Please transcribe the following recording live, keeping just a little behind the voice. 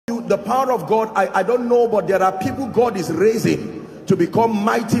the power of God, I don't know, but there are people God is raising to become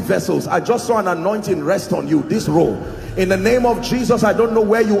mighty vessels. I just saw an anointing rest on you, this row. In the name of Jesus, I don't know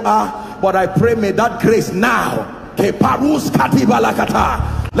where you are, but I pray may that grace now, let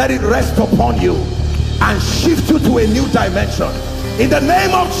it rest upon you and shift you to a new dimension. In the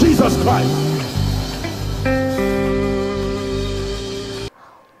name of Jesus Christ.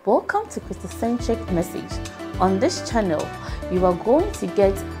 Welcome to Christocentric Message. On this channel, you are going to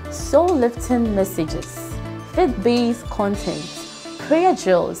get soul-lifting messages, faith-based content, prayer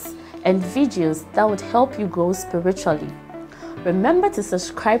drills, and videos that would help you grow spiritually. Remember to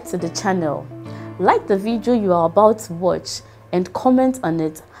subscribe to the channel, like the video you are about to watch, and comment on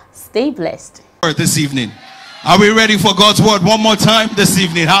it. Stay blessed. This evening, are we ready for God's word one more time this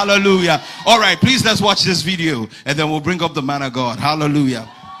evening? Hallelujah. All right, please let's watch this video and then we'll bring up the man of God. Hallelujah.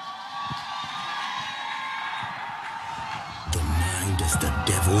 The mind is the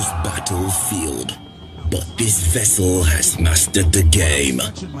devil's battlefield, but this vessel has mastered the game.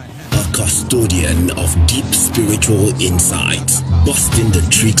 A custodian of deep spiritual insights, busting the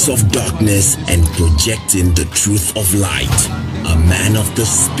tricks of darkness and projecting the truth of light. A man of the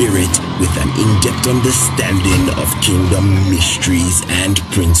spirit with an in-depth understanding of kingdom mysteries and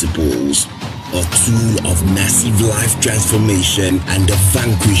principles. A tool of massive life transformation and a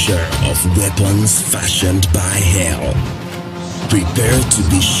vanquisher of weapons fashioned by hell. Prepare to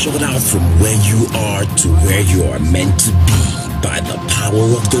be shot out from where you are to where you are meant to be by the power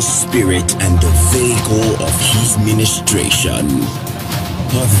of the Spirit and the vehicle of His ministration.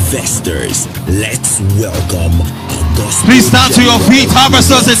 Harvesters, let's welcome August. Please stand to your feet,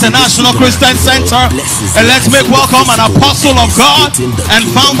 Harvesters International Christian Center, and let's make welcome an apostle of God and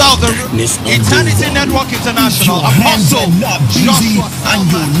founder of the Eternity Network International, Apostle Joshua Selman. And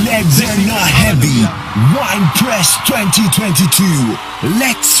your legs are not heavy. WINEPRESS 2022.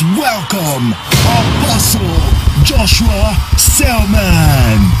 Let's welcome Apostle Joshua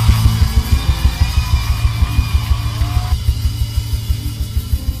Selman.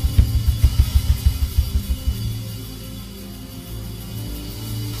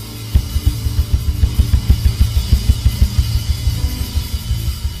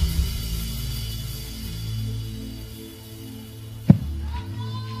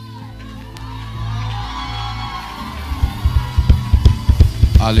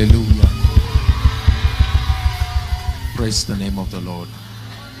 Hallelujah. Praise the name of the Lord.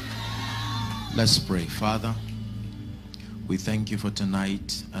 Let's pray. Father, we thank you for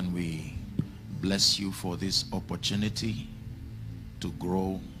tonight and we bless you for this opportunity to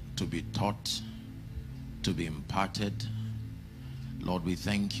grow, to be taught, to be imparted. Lord, we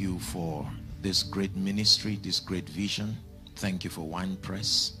thank you for this great ministry, this great vision. Thank you for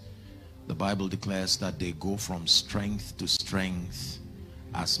WINEPRESS. The Bible declares that they go from strength to strength,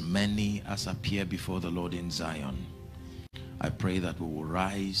 as many as appear before the Lord in Zion. I pray that we will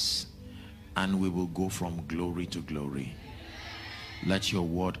rise and we will go from glory to glory. Let your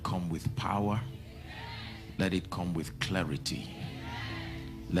word come with power. Let it come with clarity.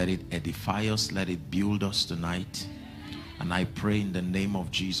 Let it edify us. Let it build us tonight. And I pray in the name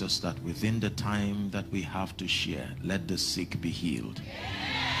of Jesus that within the time that we have to share, let the sick be healed.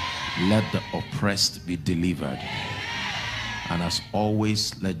 Let the oppressed be delivered. And as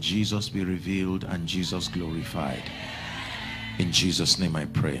always, let Jesus be revealed and Jesus glorified. In Jesus' name I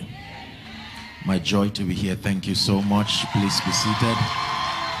pray. My joy to be here. Thank you so much. Please be seated.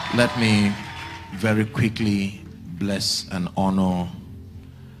 Let me very quickly bless and honor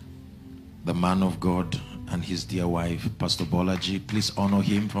the man of God and his dear wife, Pastor Bolaji. Please honor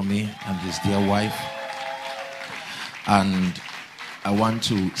him for me and his dear wife. And I want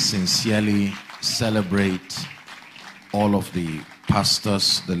to sincerely celebrate all of the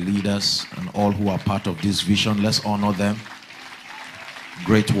pastors, the leaders, and all who are part of this vision. Let's honor them.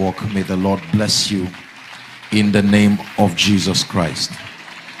 Great work. May the Lord bless you in the name of Jesus Christ.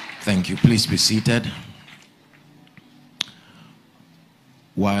 Thank you. Please be seated.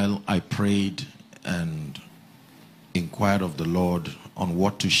 While I prayed and inquired of the Lord on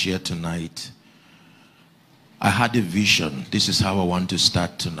what to share tonight, I had a vision. This is how I want to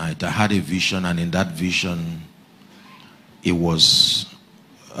start tonight. I had a vision, and in that vision, it was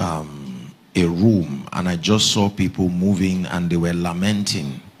a room, and I just saw people moving and they were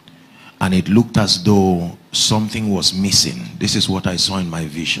lamenting, and it looked as though something was missing. This is what I saw in my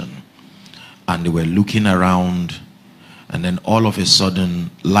vision. And they were looking around, and then all of a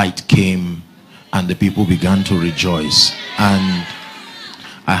sudden light came and the people began to rejoice, and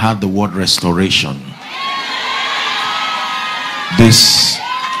I had the word restoration. This,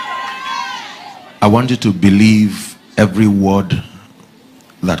 I want you to believe every word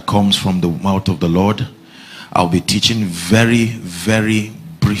that comes from the mouth of the Lord. I'll be teaching very, very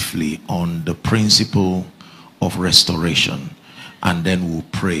briefly on the principle of restoration, and then we'll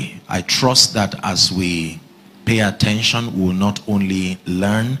pray. I trust that as we pay attention, we'll not only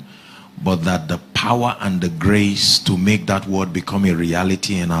learn, but that the power and the grace to make that word become a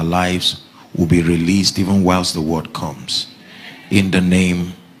reality in our lives will be released even whilst the word comes. In the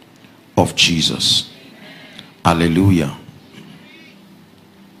name of Jesus. Hallelujah.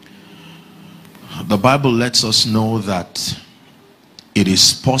 The Bible lets us know that it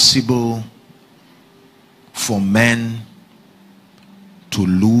is possible for men to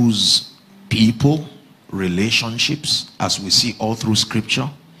lose people, relationships, as we see all through scripture.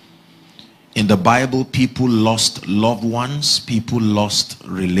 In the Bible, people lost loved ones, people lost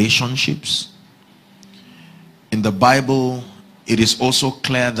relationships. In the Bible, it is also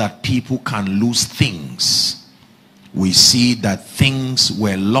clear that people can lose things. We see that things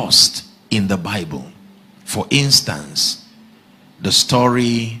were lost in the Bible. For instance, the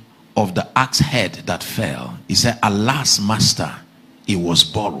story of the axe head that fell. He said, "Alas, master, it was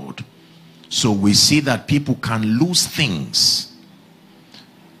borrowed." So we see that people can lose things.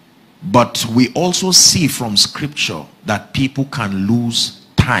 But we also see from scripture that people can lose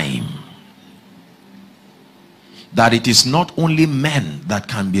time. That it is not only men that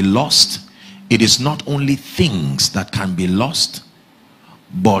can be lost, it is not only things that can be lost,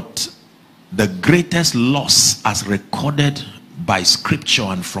 but the greatest loss as recorded by scripture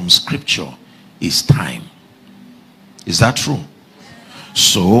and from scripture is time. Is that true?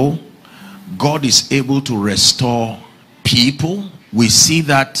 So God is able to restore people. We see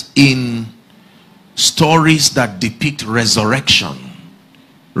that in stories that depict resurrection.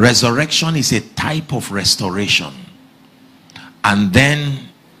 Resurrection is a type of restoration. And then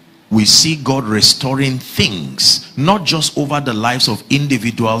we see God restoring things, not just over the lives of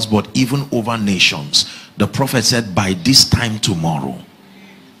individuals, but even over nations. The prophet said, "By this time tomorrow."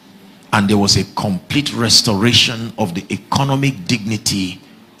 And there was a complete restoration of the economic dignity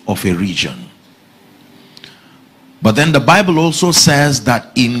of a region. But then the Bible also says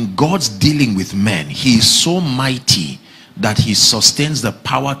that in God's dealing with men, he is so mighty that he sustains the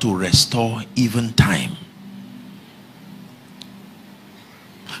power to restore even time.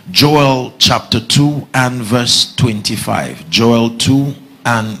 Joel chapter 2 and verse 25. Joel 2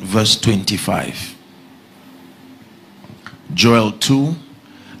 and verse 25. Joel 2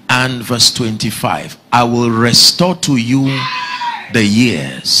 and verse 25. "I will restore to you the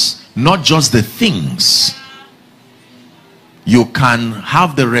years," not just the things. You can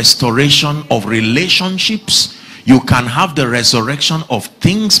have the restoration of relationships, you can have the resurrection of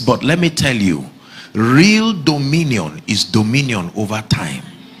things, but let me tell you, real dominion is dominion over time,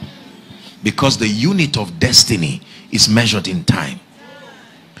 because the unit of destiny is measured in time.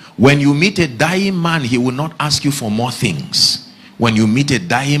 When you meet a dying man, he will not ask you for more things. When you meet a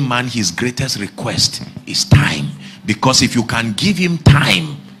dying man, his greatest request is time, because if you can give him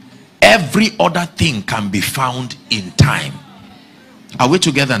time, every other thing can be found in time. Are we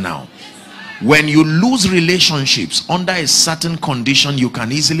together now? When you lose relationships, under a certain condition, you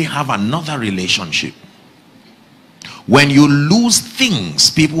can easily have another relationship. When you lose things,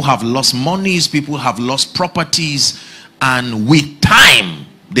 people have lost monies, people have lost properties, and with time,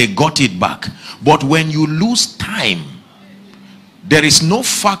 they got it back. But when you lose time, there is no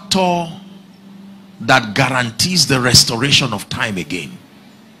factor that guarantees the restoration of time again.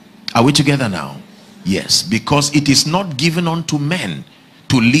 Are we together now? Yes, because it is not given unto men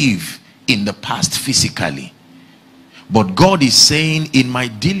to live in the past physically. But God is saying, in my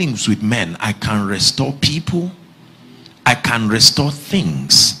dealings with men, I can restore people, I can restore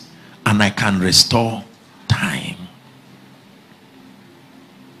things, and I can restore time.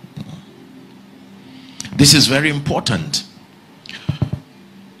 This is very important.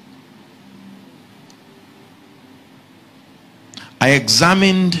 I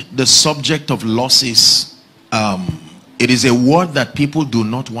examined the subject of losses. It is a word that people do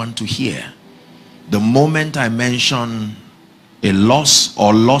not want to hear. The moment I mention a loss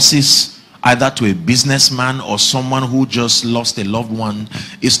or losses, either to a businessman or someone who just lost a loved one,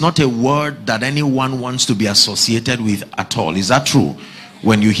 it's not a word that anyone wants to be associated with at all. Is that true?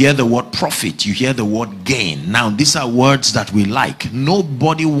 When you hear the word profit, you hear the word gain. Now, these are words that we like.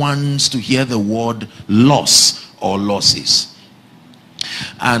 Nobody wants to hear the word loss or losses.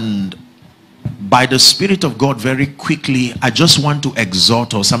 And by the Spirit of God, very quickly, I just want to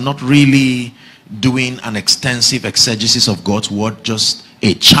exhort us. I'm not really doing an extensive exegesis of God's word, just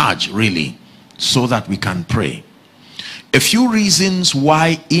a charge really, so that we can pray. A few reasons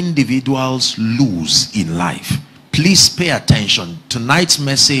why individuals lose in life. Please pay attention. Tonight's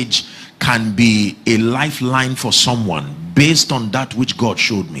message can be a lifeline for someone based on that which God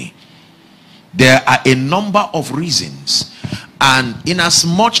showed me. There are a number of reasons, and in as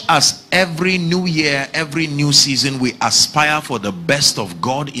much as every new year, every new season, we aspire for the best of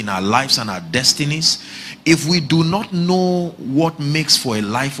God in our lives and our destinies, if we do not know what makes for a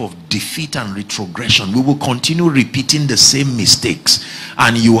life of defeat and retrogression, we will continue repeating the same mistakes,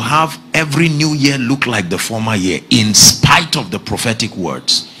 and you have every new year look like the former year in spite of the prophetic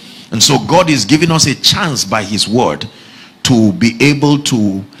words. And so God is giving us a chance by his word to be able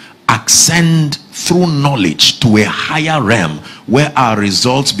to ascend through knowledge to a higher realm where our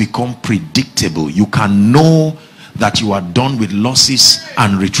results become predictable. You can know that you are done with losses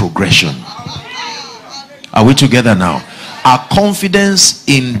and retrogression. Are we together now? Our confidence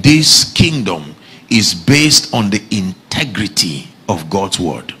in this kingdom is based on the integrity of God's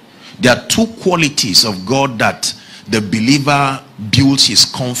word. There are two qualities of God that the believer builds his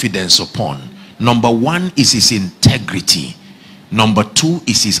confidence upon. Number one is his integrity. Number two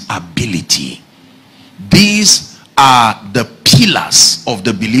is his ability. These are the pillars of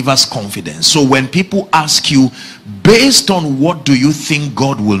the believer's confidence. So when people ask you, based on what do you think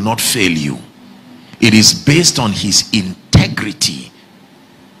God will not fail you? It is based on his integrity.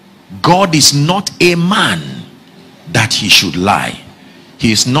 God is not a man that he should lie.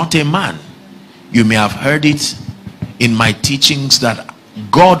 He is not a man. You may have heard it in my teachings that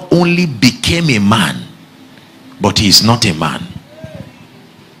God only became a man, but he is not a man.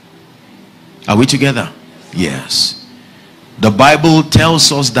 Are we together? Yes. The Bible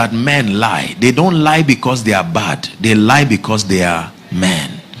tells us that men lie. They don't lie because they are bad. They lie because they are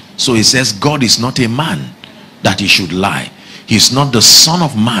men. So it says God is not a man that he should lie. He is not the son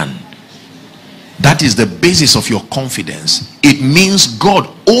of man. That is the basis of your confidence. It means God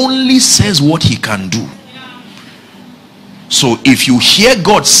only says what he can do. So if you hear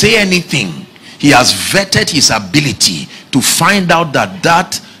God say anything, he has vetted his ability to find out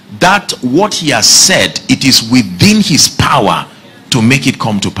that what he has said, it is within his power to make it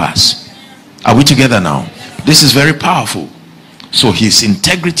come to pass. Are we together now? This is very powerful. So his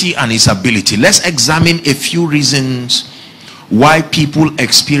integrity and his ability. Let's examine a few reasons why people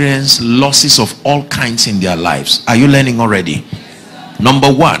experience losses of all kinds in their lives. Are you learning already?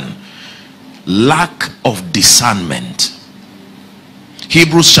 Number one, lack of discernment.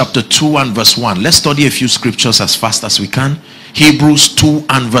 Hebrews chapter 2 and verse 1. Let's study a few scriptures as fast as we can. Hebrews 2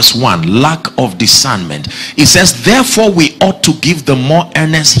 and verse 1. Lack of discernment. It says, therefore we ought to give the more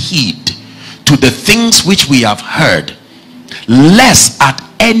earnest heed to the things which we have heard, lest at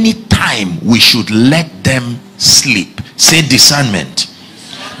any time we should let them sleep. Say discernment.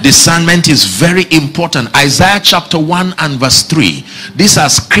 Discernment is very important. Isaiah chapter 1 and verse 3. These are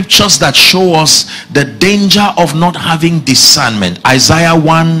scriptures that show us the danger of not having discernment. Isaiah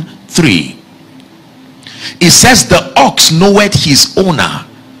 1:3. It says, the ox knoweth his owner,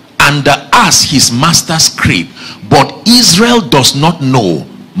 and the ass his master's crib, but Israel does not know,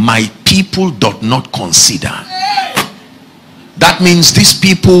 my people doth not consider. That means these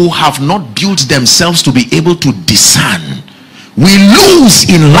people have not built themselves to be able to discern. We lose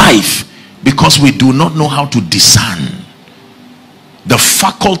in life because we do not know how to discern. The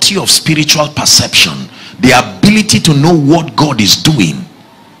faculty of spiritual perception, the ability to know what God is doing.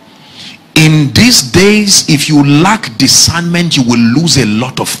 In these days, if you lack discernment, you will lose a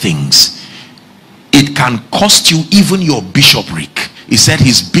lot of things. It can cost you even your bishopric. He said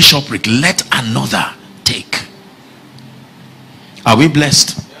his bishopric, let another take. Are we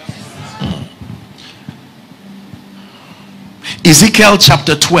blessed? Ezekiel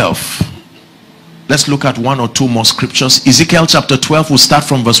chapter 12. Let's look at one or two more scriptures. Ezekiel chapter 12, we'll start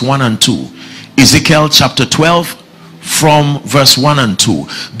from verse 1 and 2. Ezekiel chapter 12 from verse 1 and 2.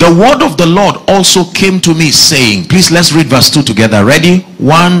 The word of the Lord also came to me saying, please let's read verse 2 together. Ready?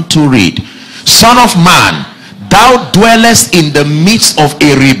 1, 2, read. Son of man, thou dwellest in the midst of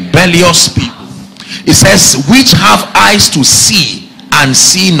a rebellious people. It says, which have eyes to see and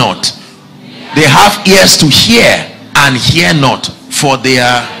see not. They have ears to hear and hear not, for they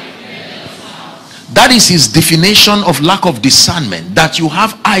are. That is his definition of lack of discernment. That you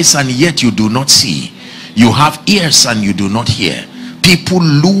have eyes and yet you do not see. You have ears and you do not hear. People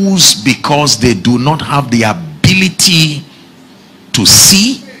lose because they do not have the ability to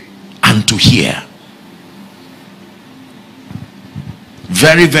see and to hear.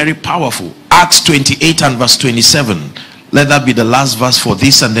 Very, very powerful. Acts 28 and verse 27. Let that be the last verse for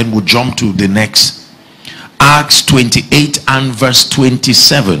this, and then we'll jump to the next. Acts 28 and verse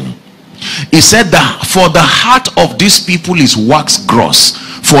 27. It said that for the heart of these people is wax gross,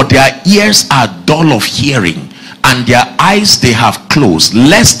 for their ears are dull of hearing, and their eyes they have closed,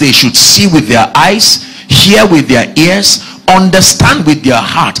 lest they should see with their eyes, hear with their ears, understand with their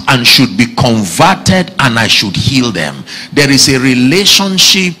heart, and should be converted, and I should heal them. There is a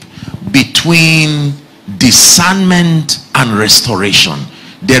relationship between discernment and restoration.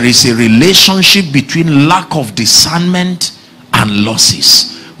 There is a relationship between lack of discernment and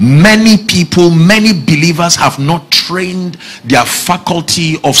losses. Many people, many believers have not trained their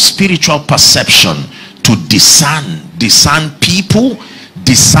faculty of spiritual perception to discern people,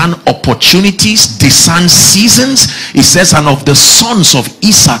 discern opportunities, discern seasons. It says, and of the sons of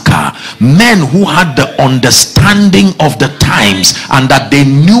Issachar, men who had the understanding of the times, and that they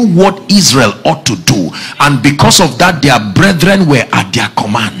knew what Israel ought to do, and because of that their brethren were at their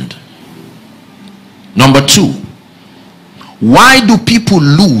command. Number two, why do people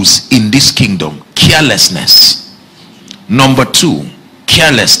lose in this kingdom? Carelessness. Number two,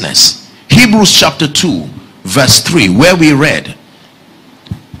 carelessness. Hebrews chapter 2 verse 3, where we read,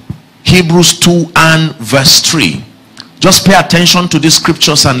 Hebrews 2 and verse 3. Just pay attention to these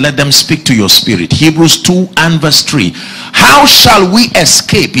scriptures and let them speak to your spirit. Hebrews 2 and verse 3. How shall we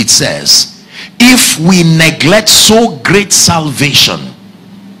escape, it says, if we neglect so great salvation,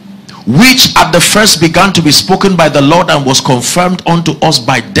 which at the first began to be spoken by the Lord, and was confirmed unto us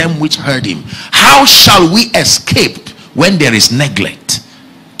by them which heard him? How shall we escape when there is neglect,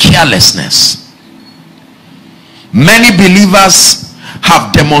 carelessness? Many believers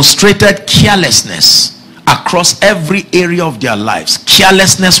have demonstrated carelessness across every area of their lives.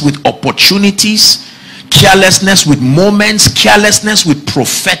 Carelessness with opportunities, carelessness with moments, carelessness with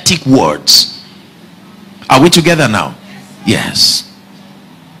prophetic words. Are we together now? Yes.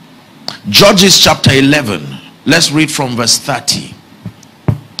 Judges chapter 11, let's read from verse 30.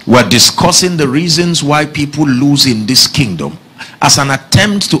 We're discussing the reasons why people lose in this kingdom as an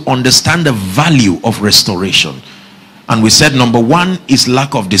attempt to understand the value of restoration. And we said number one is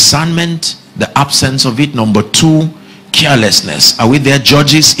lack of discernment, the absence of it. Number two, carelessness. Are we there?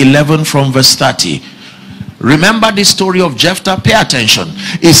 Judges 11 from verse 30. Remember the story of Jephthah? Pay attention.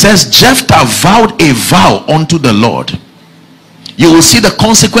 It says Jephthah vowed a vow unto the Lord. You will see the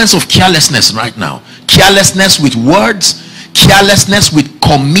consequence of carelessness right now. Carelessness with words, carelessness with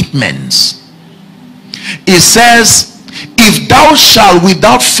commitments. It says, if thou shalt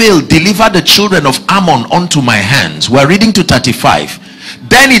without fail deliver the children of Ammon unto my hands. We're reading to 35.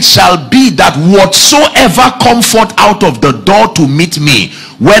 Then it shall be that whatsoever come forth out of the door to meet me,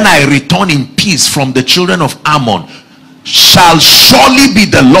 when I return in peace from the children of Ammon, shall surely be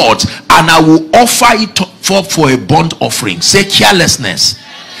the Lord's, and I will offer it forth for a burnt offering. Say carelessness.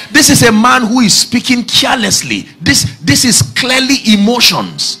 This is a man who is speaking carelessly. This is clearly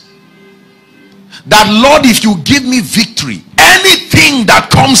emotions. That Lord, if you give me victory, anything that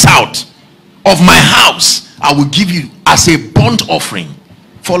comes out of my house, I will give you as a burnt offering.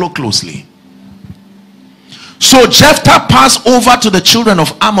 Follow closely. So Jephthah passed over to the children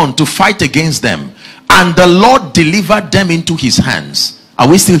of Ammon to fight against them, and the Lord delivered them into his hands. Are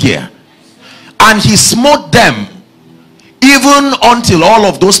we still here? And he smote them even until all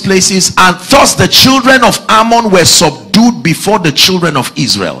of those places, and thus the children of Ammon were subdued before the children of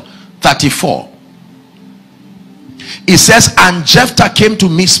Israel. 34. It says, and Jephthah came to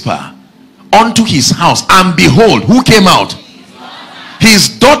Mizpah unto his house, and behold, who came out?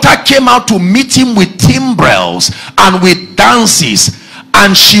 His daughter came out to meet him with timbrels and with dances,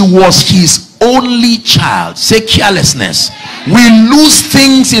 and she was his only child. Say carelessness. We lose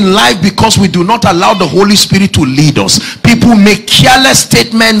things in life because we do not allow the Holy Spirit to lead us. People make careless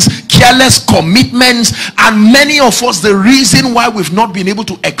statements, careless commitments, and many of us, the reason why we've not been able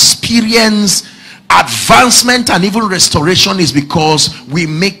to experience advancement and even restoration is because we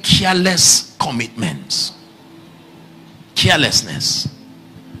make careless commitments. Carelessness.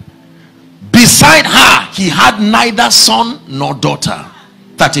 Beside her, he had neither son nor daughter.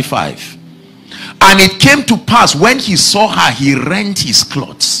 35. And it came to pass, when he saw her, he rent his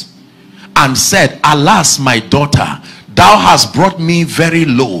clothes and said, alas, my daughter, thou hast brought me very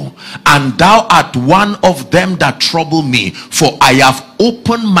low, and thou art one of them that trouble me, for I have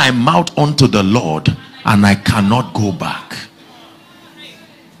opened my mouth unto the Lord, and I cannot go back.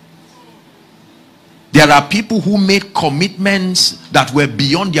 There are people who made commitments that were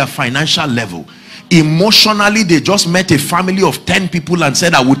beyond their financial level. Emotionally, they just met a family of 10 people and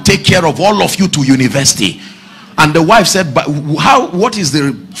said, I will take care of all of you to university. And the wife said, but what is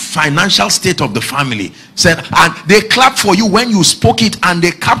the financial state of the family? Said, and they clapped for you when you spoke it, and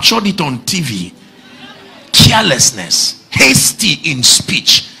they captured it on TV. Carelessness, hasty in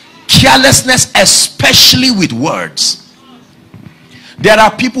speech, carelessness, especially with words. There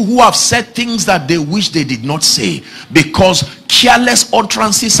are people who have said things that they wish they did not say, because careless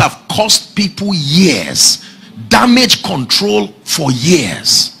utterances have cost people years, damage control for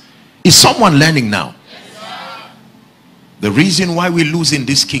years. Is someone learning now? Yes, the reason why we lose in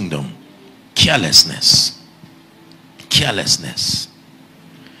this kingdom: carelessness. Carelessness.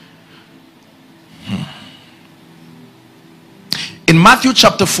 In Matthew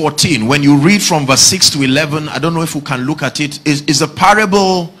chapter 14, when you read from verse 6 to 11, I don't know if we can look at it, is a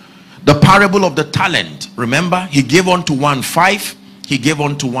parable, the parable of the talent. Remember, he gave unto one 5, he gave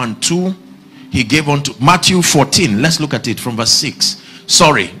unto one 2, he gave unto Matthew 14. Let's look at it from verse 6.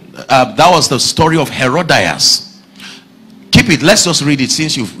 Sorry, that was the story of Herodias. Keep it, let's just read it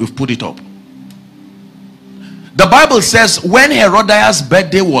since you've put it up. The Bible says, when Herodias'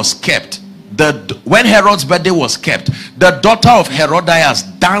 birthday was kept, when Herod's birthday was kept, the daughter of Herodias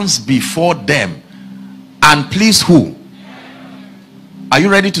danced before them and pleased who? Are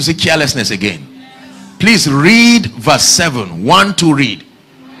you ready to see carelessness again? Please read verse 7. 1 to read.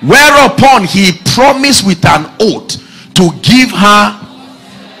 Whereupon he promised with an oath to give her.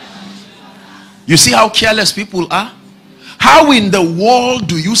 You see how careless people are? How in the world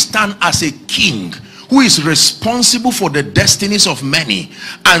do you stand as a king who is responsible for the destinies of many,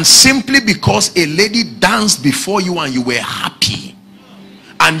 and simply because a lady danced before you and you were happy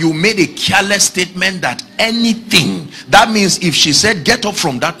and you made a careless statement that anything, that means if she said get up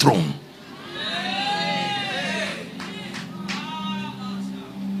from that throne?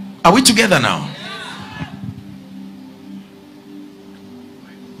 Are we together now?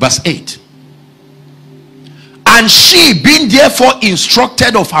 Verse 8. And she, being therefore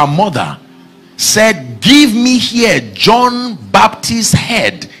instructed of her mother, said, give me here John Baptist's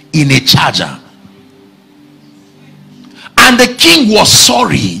head in a charger. And the king was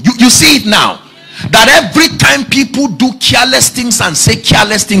sorry. You see it now, that every time people do careless things and say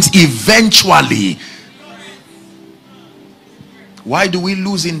careless things, eventually, why do we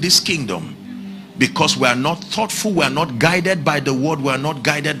lose in this kingdom? Because we are not thoughtful, we are not guided by the word, we are not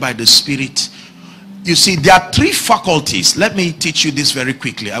guided by the Spirit. You see, there are 3 faculties. Let me teach you this very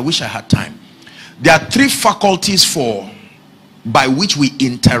quickly. I wish I had time. There are 3 faculties by which we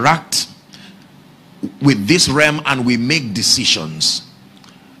interact with this realm and we make decisions.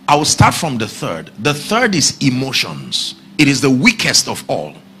 I will start from the third. The third is emotions. It is the weakest of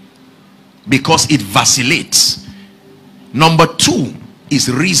all because it vacillates. Number 2 is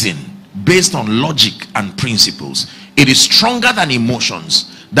reason, based on logic and principles. It is stronger than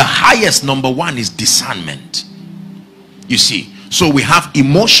emotions. The highest, number 1, is discernment. You see, so we have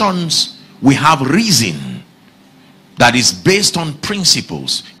emotions, we have reason that is based on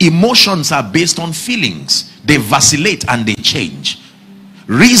principles. Emotions are based on feelings. They vacillate and they change.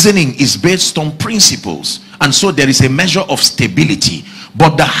 Reasoning is based on principles, and so there is a measure of stability.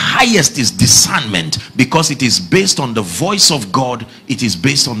 But the highest is discernment, because it is based on the voice of God. It is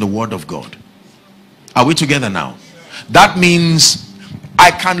based on the word of God. Are we together now? That means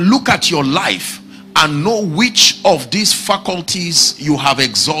I can look at your life and know which of these faculties you have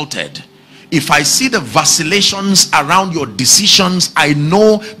exalted. If I see the vacillations around your decisions, I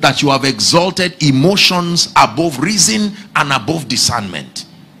know that you have exalted emotions above reason and above discernment.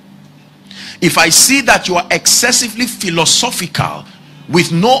 If I see that you are excessively philosophical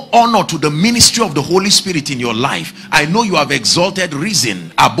with no honor to the ministry of the Holy Spirit in your life, I know you have exalted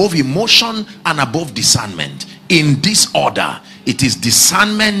reason above emotion and above discernment. In this order, it is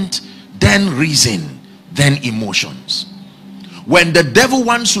discernment, then reason, then emotions. When the devil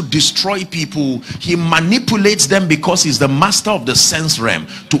wants to destroy people, he manipulates them, because he's the master of the sense realm,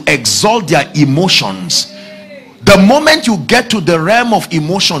 to exalt their emotions. The moment you get to the realm of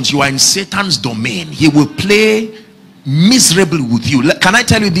emotions, you are in Satan's domain. He will play miserable with you. Can I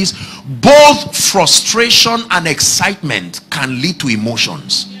tell you this? Both frustration and excitement can lead to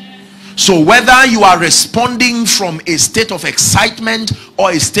emotions. So whether you are responding from a state of excitement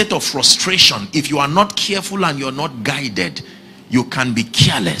or a state of frustration, if you are not careful and you're not guided, you can be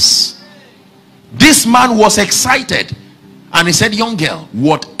careless. This man was excited and he said, young girl,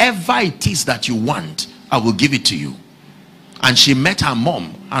 whatever it is that you want, I will give it to you. And she met her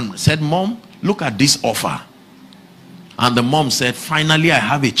mom and said, Mom, look at this offer. And the mom said, finally I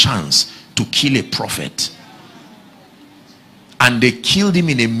have a chance to kill a prophet. And they killed him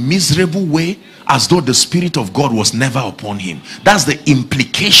in a miserable way, as though the Spirit of God was never upon him. That's the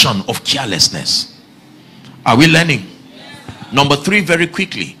implication of carelessness. Are we learning? Number 3, very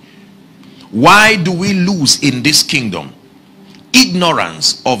quickly. Why do we lose in this kingdom?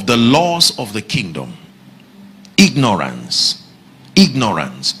 Ignorance of the laws of the kingdom. Ignorance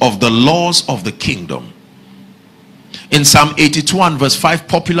of the laws of the kingdom. In Psalm 82 and verse 5,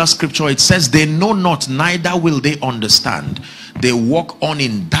 popular scripture, it says, they know not, neither will they understand. They walk on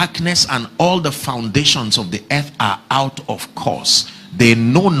in darkness, and all the foundations of the earth are out of course. They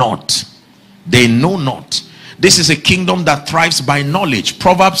know not. They know not. This is a kingdom that thrives by knowledge.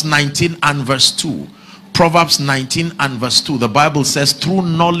 Proverbs 19 and verse 2. Proverbs 19 and verse 2. The Bible says, through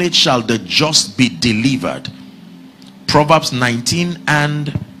knowledge shall the just be delivered. Proverbs 19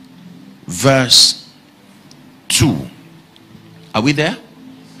 and verse 2. Are we there?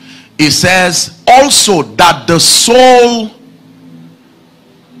 It says also that the soul,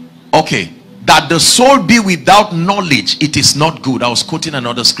 okay, that the soul be without knowledge, it is not good. I was quoting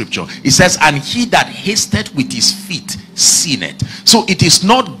another scripture. It says, and he that hasteth with his feet sinneth. So it is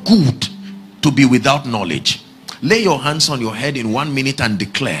not good to be without knowledge. Lay your hands on your head in 1 minute and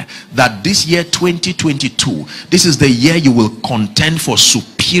declare that this year 2022, this is the year you will contend for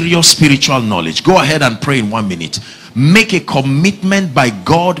superior spiritual knowledge. Go ahead and pray in 1 minute. Make a commitment by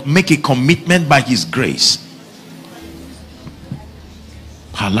God. Make a commitment by his grace.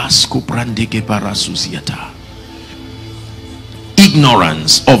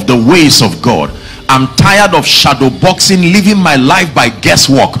 Ignorance of the ways of God. I'm tired of shadow boxing, living my life by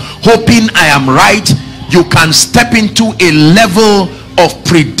guesswork, hoping I am right. You can step into a level of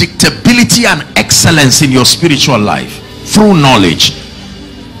predictability and excellence in your spiritual life through knowledge.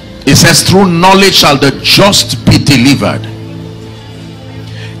 It says, through knowledge shall the just be delivered.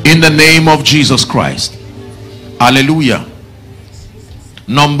 In the name of Jesus Christ. Hallelujah.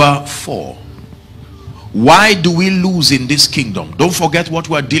 Number 4. Why do we lose in this kingdom? Don't forget what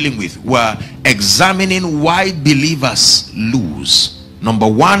we're dealing with. We're examining why believers lose. Number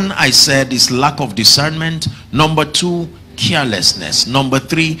 1, I said, is lack of discernment. Number 2, carelessness. Number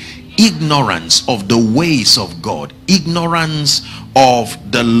 3, ignorance of the ways of God. Ignorance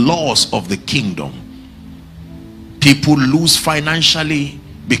of the laws of the kingdom. People lose financially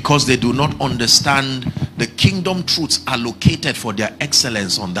because they do not understand the kingdom truths allocated for their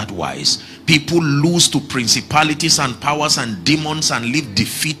excellence on that wise. People lose to principalities and powers and demons and live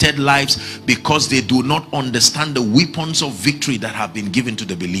defeated lives because they do not understand the weapons of victory that have been given to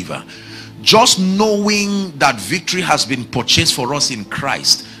the believer. Just knowing that victory has been purchased for us in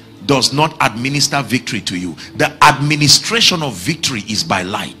Christ does not administer victory to you. The administration of victory is by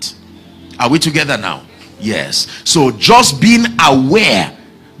light. Are we together now? Yes. So just being aware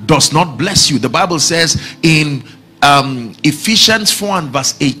does not bless you. The Bible says in Ephesians 4 and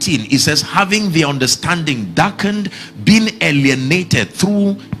verse 18, it says, having the understanding darkened, being alienated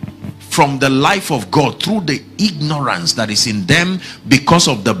from the life of God through the ignorance that is in them because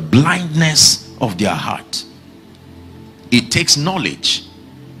of the blindness of their heart. It takes knowledge.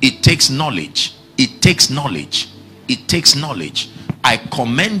 It takes knowledge. It takes knowledge. It takes knowledge. I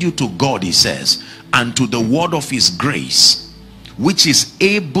commend you to God, he says, and to the word of his grace, which is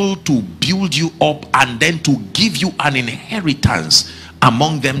able to build you up and then to give you an inheritance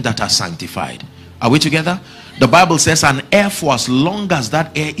among them that are sanctified. Are we together? The Bible says, an heir for as long as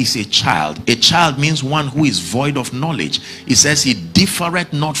that heir is a child. A child means one who is void of knowledge. It says he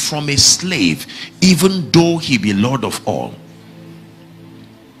differeth not from a slave, even though he be Lord of all.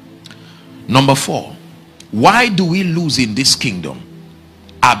 Number 4, why do we lose in this kingdom?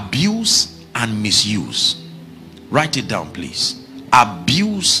 Abuse and misuse. Write it down, please.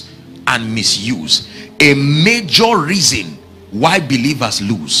 Abuse and misuse. A major reason why believers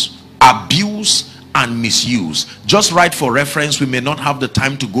lose. Abuse and misuse. Just write for reference. We may not have the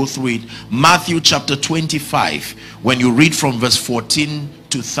time to go through it. Matthew chapter 25, when you read from verse 14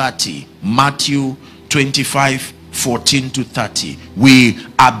 to 30. Matthew 25, 14 to 30. We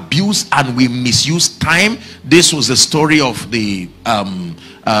abuse and we misuse time. This was the story of the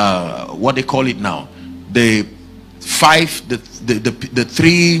what they call it now, the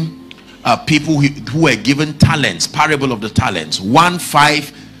three people who were given talents. Parable of the talents. 1, 5,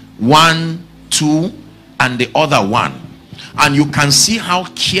 1, 2, and the other 1. And you can see how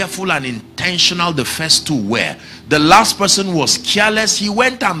careful and intentional the first 2 were. The last person was careless. He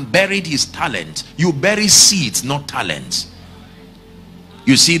went and buried his talent. You bury seeds, not talents.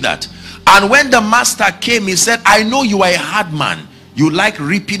 You see that? And when the master came, he said, I know you are a hard man. You like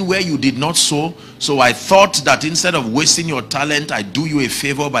reaping where you did not sow. So I thought that instead of wasting your talent, I do you a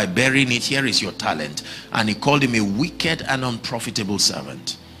favor by burying it. Here is your talent. And he called him a wicked and unprofitable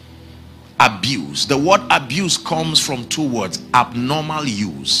servant. Abuse. The word abuse comes from 2 words. Abnormal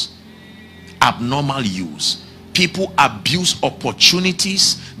use. Abnormal use. People abuse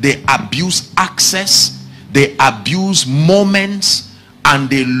opportunities. They abuse access. They abuse moments. And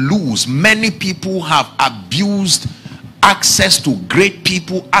they lose. Many people have abused access to great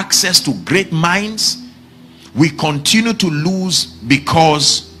people, access to great minds. we continue to lose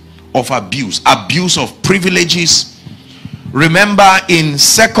because of abuse of privileges. Remember in 2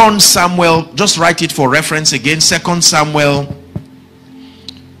 Samuel, just write it for reference again, 2 Samuel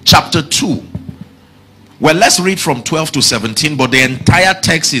chapter 2. Well, let's read from 12 to 17, but the entire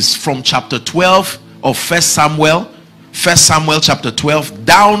text is from chapter 12 of 1 Samuel chapter 12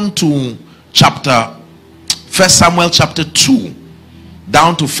 down to 1 Samuel chapter 2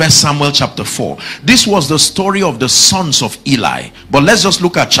 down to 1 Samuel chapter 4. This was the story of the sons of Eli. But let's just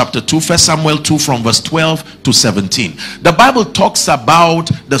look at chapter 2, 1 Samuel 2 from verse 12 to 17. The Bible talks about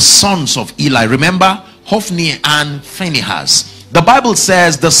the sons of Eli. Remember, Hophni and Phinehas. The Bible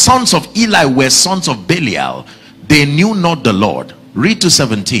says the sons of Eli were sons of Belial. They knew not the Lord. Read to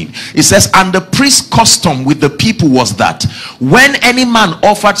 17. It says, and the priest's custom with the people was that when any man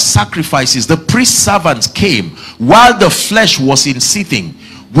offered sacrifices, the priest's servants came while the flesh was in seething,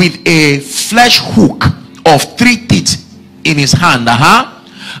 with a flesh hook of 3 teeth in his hand,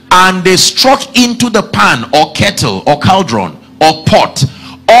 and they struck into the pan or kettle or cauldron or pot.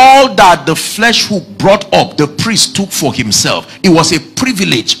 All that the flesh hook brought up, the priest took for himself. It was a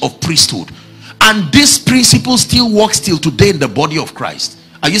privilege of priesthood. And this principle still works till today in the body of Christ.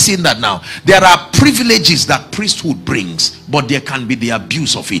 Are you seeing that now? There are privileges that priesthood brings, but there can be the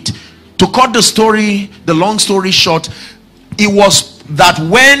abuse of it. To cut the long story short, it was that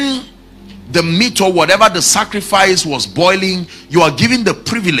when the meat or whatever the sacrifice was boiling, you are given the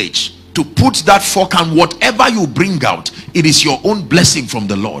privilege to put that fork, and whatever you bring out, it is your own blessing from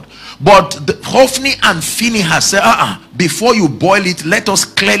the Lord. But Hophni and Phinehas said, before you boil it, let us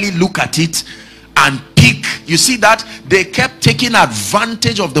clearly look at it and pick. You see that they kept taking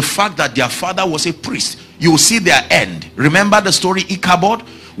advantage of the fact that their father was a priest. You will see their end. Remember the story Ichabod,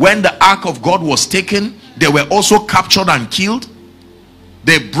 when the ark of God was taken, they were also captured and killed.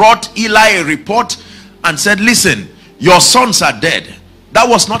 They brought Eli a report and said, listen, your sons are dead. That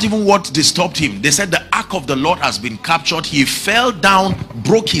was not even what disturbed him. They said the ark of the Lord has been captured. He fell down,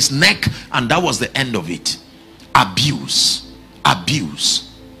 broke his neck, and that was the end of it. Abuse,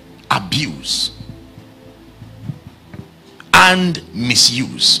 abuse, abuse, and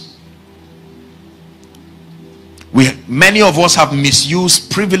misuse. Many of us have misused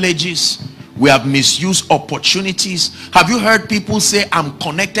privileges. We have misused opportunities. Have you heard people say, I'm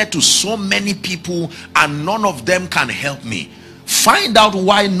connected to so many people and none of them can help me? Find out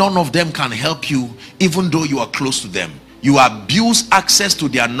why none of them can help you, even though you are close to them. You abuse access to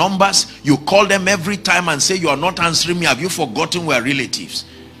their numbers. You call them every time and say, you are not answering me. Have you forgotten we're relatives?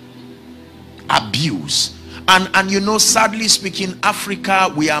 Abuse. And you know, sadly speaking,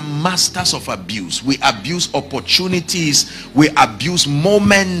 Africa, we are masters of abuse. We abuse opportunities. We abuse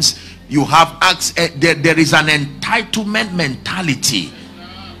moments. You have there is an entitlement mentality.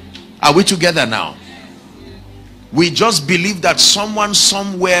 Are we together now? We just believe that someone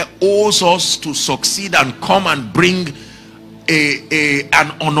somewhere owes us to succeed and come and bring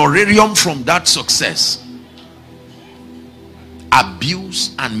an honorarium from that success.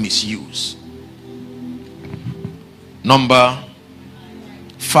 Abuse and misuse. Number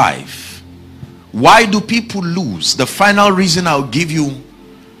 5. Why do people lose? The final reason I'll give you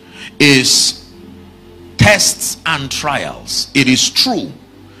is tests and trials. It is true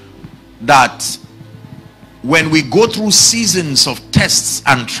that when we go through seasons of tests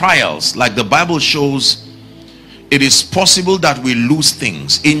and trials, like the Bible shows, it is possible that we lose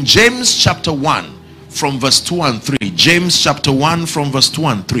things. In James chapter 1 from verse 2 and 3, James chapter 1 from verse 2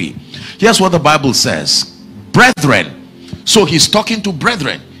 and 3, here's what the Bible says. Brethren, so he's talking to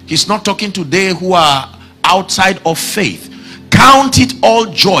brethren. He's not talking to they who are outside of faith. Count it all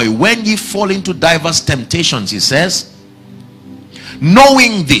joy when ye fall into diverse temptations, he says,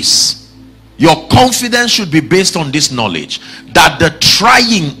 knowing this, your confidence should be based on this knowledge, that the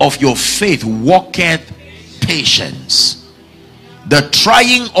trying of your faith worketh patience. The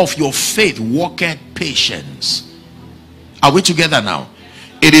trying of your faith worketh patience. Are we together now?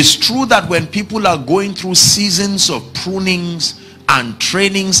 It is true that when people are going through seasons of prunings and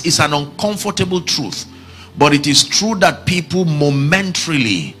trainings, it's an uncomfortable truth. But it is true that people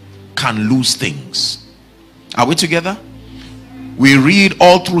momentarily can lose things. Are we together? We read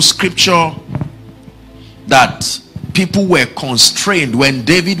all through scripture that people were constrained. When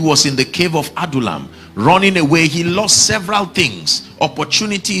David was in the cave of Adullam running away, he lost several things,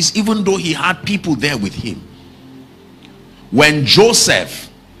 opportunities, even though he had people there with him. When Joseph,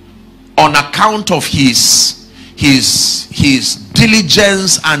 on account of his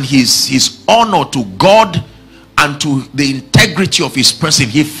diligence and his honor to God and to the integrity of his person,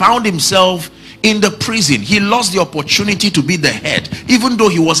 he found himself In the prison, he lost the opportunity to be the head. Even though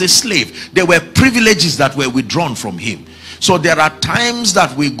he was a slave, there were privileges that were withdrawn from him. So there are times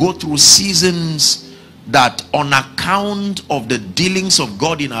that we go through seasons that, on account of the dealings of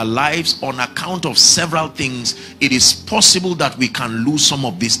God in our lives, on account of several things, it is possible that we can lose some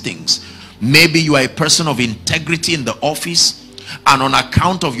of these things. Maybe you are a person of integrity in the office, and on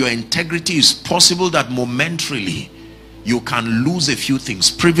account of your integrity, it's possible that momentarily you can lose a few things,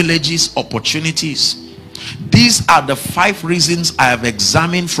 privileges, opportunities. These are the 5 reasons I have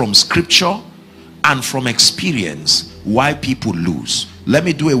examined from scripture and from experience why people lose. Let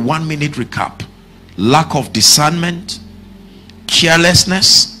me do a 1-minute recap. Lack of discernment,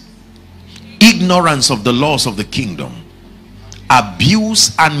 carelessness, ignorance of the laws of the kingdom,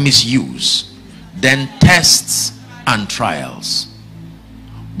 abuse and misuse, then tests and trials.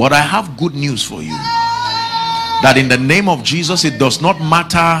 But I have good news for you, that in the name of Jesus, it does not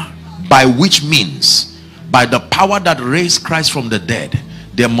matter by which means, by the power that raised Christ from the dead,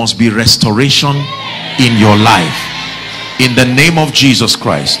 there must be restoration in your life, in the name of Jesus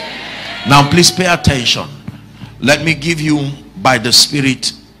Christ. Now please pay attention. Let me give you, by the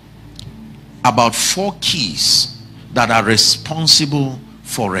Spirit, about 4 keys that are responsible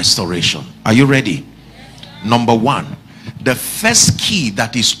for restoration. Are you ready? Number 1, the first key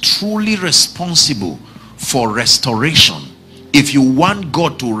that is truly responsible for restoration, if you want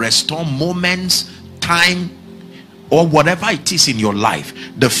God to restore moments, time, or whatever it is in your life,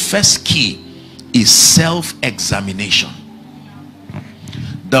 the first key is self-examination.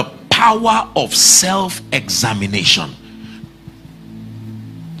 The power of self-examination.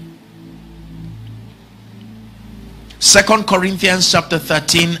 Second Corinthians chapter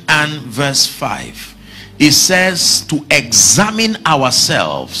 13 and verse 5, it says to examine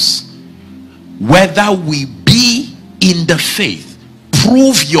ourselves whether we be in the faith.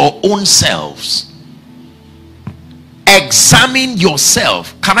 Prove your own selves. Examine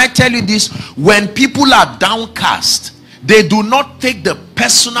yourself. Can I tell you this? When people are downcast, they do not take the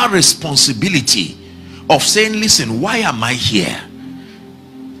personal responsibility of saying, listen, why am I here?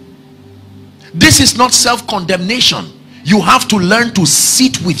 This is not self-condemnation. You have to learn to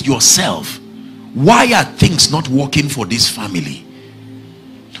sit with yourself. Why are things not working for this family?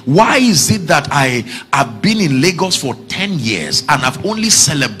 Why is it that I have been in Lagos for 10 years and I've only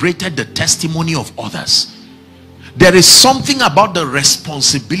celebrated the testimony of others? There is something about the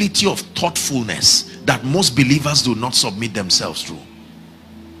responsibility of thoughtfulness that most believers do not submit themselves to.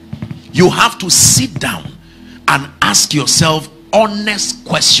 You have to sit down and ask yourself honest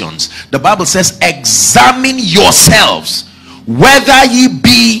questions. The Bible says, examine yourselves whether ye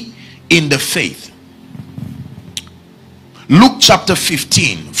be in the faith. Luke chapter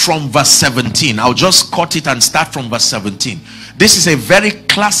 15 from verse 17. I'll just cut it and start from verse 17. This is a very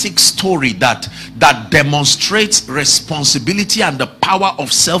classic story that demonstrates responsibility and the power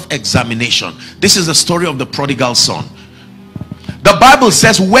of self-examination. This is the story of the prodigal son. The Bible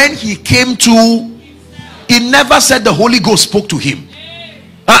says when he came to, it never said the Holy Ghost spoke to him.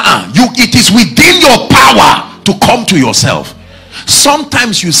 It is within your power to come to yourself.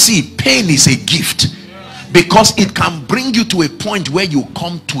 Sometimes you see pain is a gift, because it can bring you to a point where you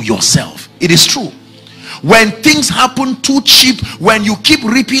come to yourself. It is true. When things happen too cheap, when you keep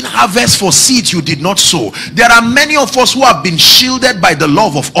reaping harvest for seeds you did not sow, there are many of us who have been shielded by the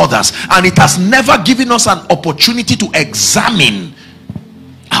love of others, and it has never given us an opportunity to examine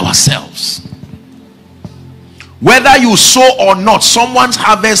ourselves. Whether you sow or not, someone's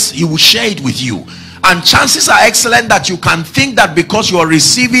harvest, he will share it with you. And chances are excellent that you can think that because you are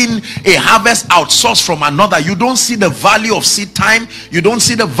receiving a harvest outsourced from another, you don't see the value of seed time, you don't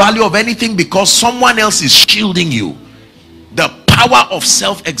see the value of anything, because someone else is shielding you. The power of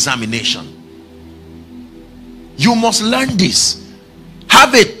self-examination. You must learn this.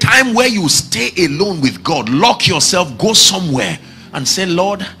 Have a time where you stay alone with God. Lock yourself, go somewhere and say,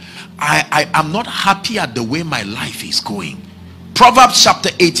 Lord, I am not happy at the way my life is going. Proverbs chapter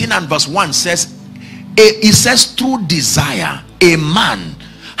 18 and verse 1 says, it says, through desire a man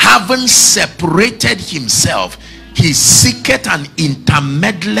having separated himself, he seeketh and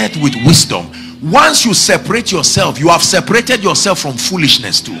intermeddleth with wisdom. Once you separate yourself, you have separated yourself from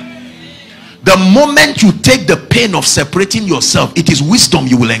foolishness too. The moment you take the pain of separating yourself, it is wisdom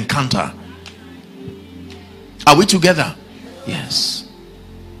you will encounter. Are we together? Yes.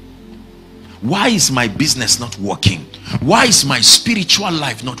 Why is my business not working? Why is my spiritual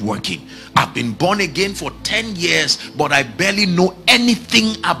life not working? I've been born again for 10 years, but I barely know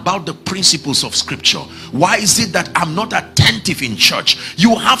anything about the principles of scripture. Why is it that I'm not attentive in church?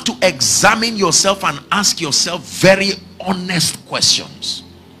 You have to examine yourself and ask yourself very honest questions.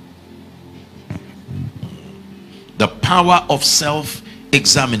 power of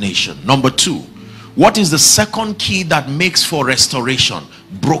self-examination. Number 2, what is the second key that makes for restoration?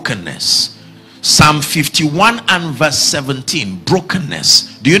 Brokenness. Psalm 51 and verse 17.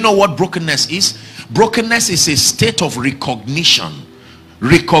 Brokenness. Do you know what brokenness is? Brokenness is a state of recognition,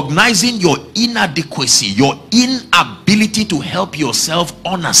 recognizing your inadequacy, your inability to help yourself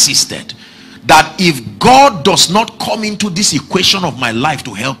unassisted. That if God does not come into this equation of my life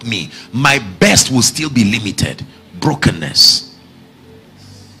to help me, my best will still be limited. Brokenness.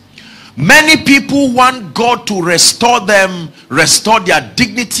 Many people want God to restore them, restore their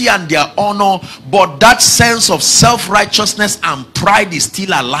dignity and their honor, but that sense of self-righteousness and pride is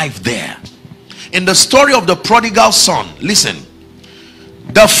still alive there. In the story of the prodigal son, listen,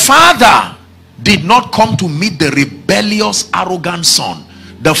 the father did not come to meet the rebellious, arrogant son.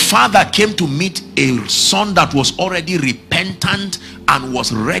 The father came to meet a son that was already repentant and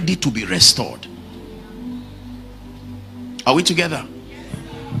was ready to be restored. Are we together?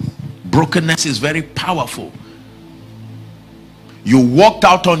 Brokenness is very powerful. You walked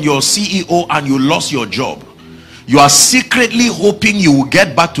out on your CEO and you lost your job. You are secretly hoping you will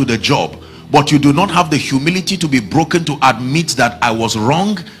get back to the job, but you do not have the humility to be broken to admit that I was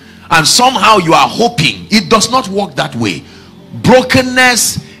wrong, and somehow you are hoping. It does not work that way.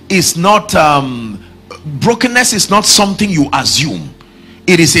 Brokenness is not something you assume.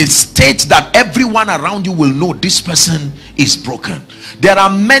 It is a state that everyone around you will know this person is broken. There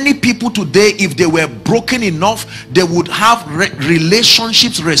are many people today, if they were broken enough, they would have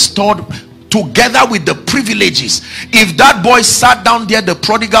relationships restored together with the privileges. If that boy sat down there, the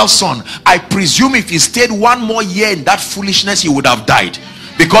prodigal son, I presume if he stayed one more year in that foolishness, he would have died,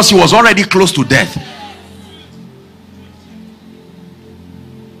 because he was already close to death.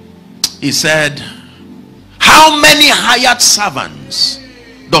 He said, how many hired servants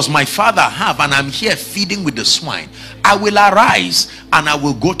does my father have, and I'm here feeding with the swine? I will arise and I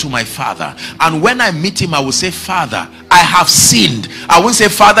will go to my father, and when I meet him I will say, Father, I have sinned. I won't say,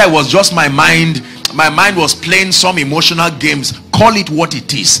 Father, it was just my mind was playing some emotional games. Call it what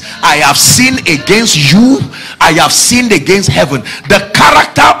it is. I have sinned against you. I have sinned against heaven. The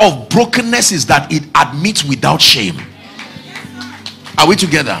character of brokenness is that it admits without shame. Are we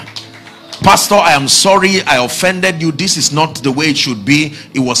together? Pastor, I am sorry I offended you. This is not the way it should be.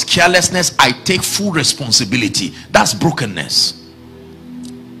 It was carelessness. I take full responsibility. That's brokenness.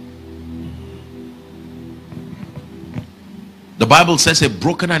 The Bible says, a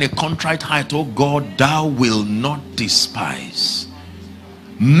broken and a contrite heart, oh God, thou will not despise.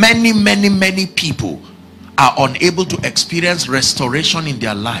 Many people are unable to experience restoration in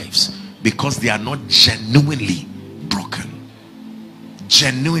their lives because they are not genuinely broken.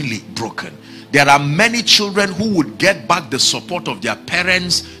 Genuinely broken. There are many children who would get back the support of their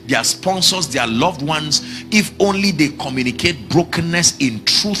parents, their sponsors, their loved ones, if only they communicate brokenness in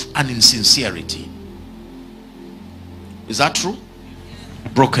truth and in sincerity. Is that true?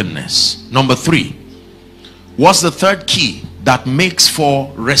 Brokenness. Number 3. What's the third key that makes for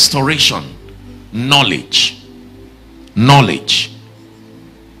restoration? Knowledge. Knowledge.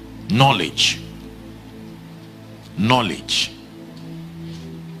 Knowledge. Knowledge.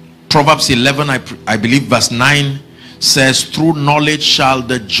 Proverbs 11, I believe verse 9 says, through knowledge shall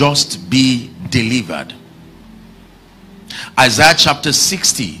the just be delivered. Isaiah chapter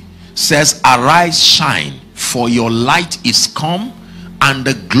 60 says, arise, shine, for your light is come, and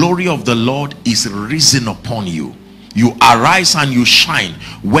the glory of the Lord is risen upon you. You arise and you shine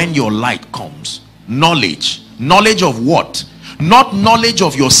when your light comes. Knowledge. Knowledge of what? Not knowledge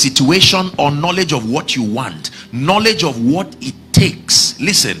of your situation or knowledge of what you want. Knowledge of what it takes.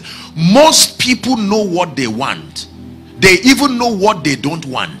 Listen, most people know what they want. They even know what they don't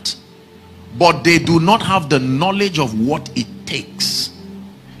want, but they do not have the knowledge of what it takes.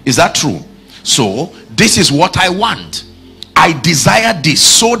 Is that true? So this is what I want. I desire this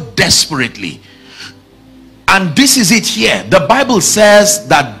so desperately, and this is it here. The Bible says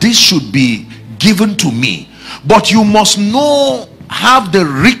that this should be given to me, but you must have the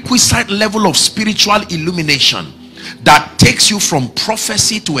requisite level of spiritual illumination that takes you from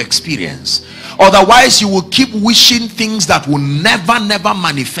prophecy to experience. Otherwise you will keep wishing things that will never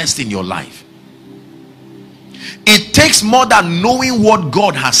manifest in your life. It takes more than knowing what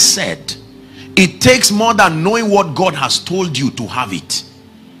God has said. It takes more than knowing what God has told you to have it.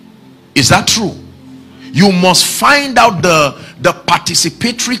 Is that true? You must find out the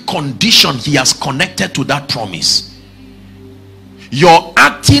participatory condition he has connected to that promise. Your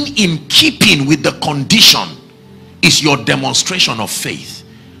acting in keeping with the condition is your demonstration of faith.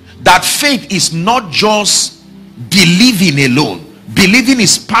 That faith is not just believing alone. Believing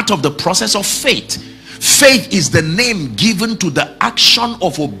is part of the process of faith. Faith is the name given to the action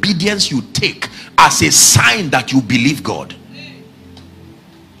of obedience you take as a sign that you believe God.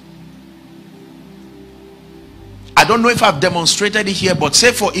 I don't know if I've demonstrated it here, but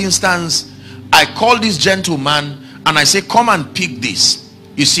say for instance, I call this gentleman and I say, come and pick this.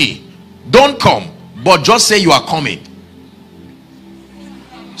 You see, don't come, but just say you are coming.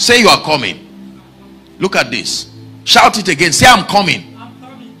 Say you are coming. Look at this. Shout it again. Say I'm coming.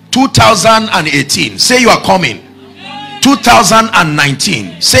 2018. Say you are coming.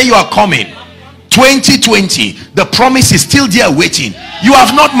 2019. Say you are coming. 2020. The promise is still there waiting. You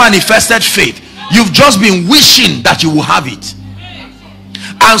have not manifested faith. You've just been wishing that you will have it.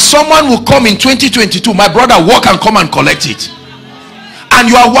 And someone will come in 2022. My brother, walk and come and collect it. And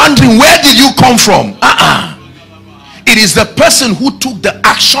you are wondering, where did you come from? It is the person who took the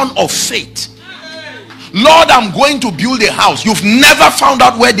action of faith. Lord, I'm going to build a house. You've never found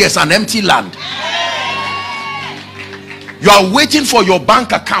out where there's an empty land. You are waiting for your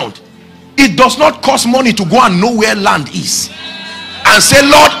bank account. It does not cost money to go and know where land is and say,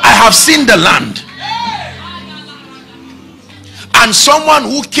 Lord, I have seen the land. And someone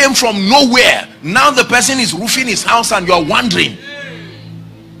who came from nowhere, now the person is roofing his house and you are wondering.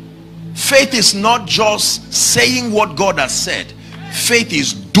 Faith is not just saying what God has said. Faith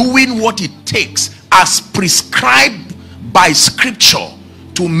is doing what it takes as prescribed by scripture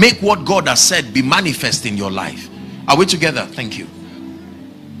to make what God has said be manifest in your life. Are we together? Thank you.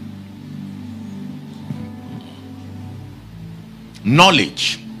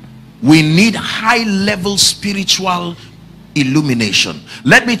 Knowledge. We need high level spiritual illumination.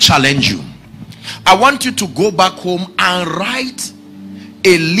 Let me challenge you. I want you to go back home and write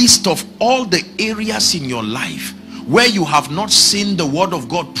a list of all the areas in your life where you have not seen the word of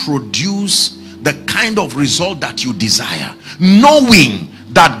God produce the kind of result that you desire, knowing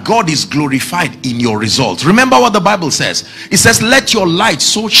that God is glorified in your results. Remember what the Bible says. It says, let your light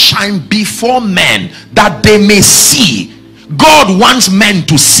so shine before men that they may see. God wants men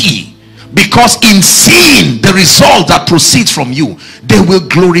to see, because in seeing the result that proceeds from you, they will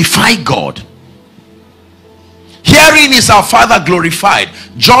glorify God. Herein is our Father glorified.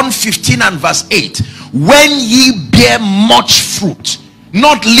 John 15 and verse 8. When ye bear much fruit,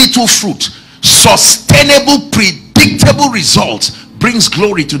 not little fruit, sustainable, predictable results, brings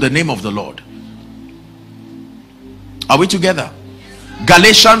glory to the name of the Lord. Are we together?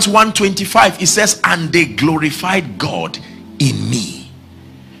 Galatians 1:25, it says, and they glorified God in me.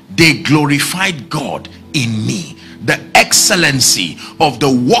 They glorified God in me. The excellency of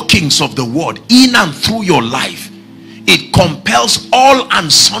the workings of the word in and through your life, it compels all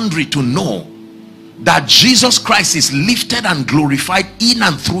and sundry to know that Jesus Christ is lifted and glorified in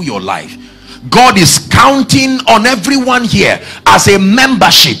and through your life. God is counting on everyone here as a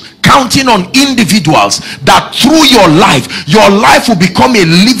membership, counting on individuals that through your life will become a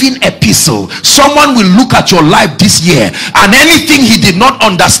living epistle. Someone will look at your life this year, and anything he did not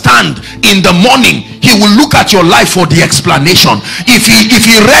understand in the morning, he will look at your life for the explanation. If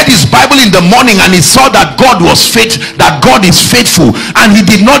he read his Bible in the morning and he saw that God was that God is faithful, and he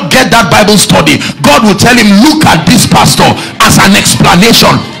did not get that Bible study, God will tell him, look at this pastor as an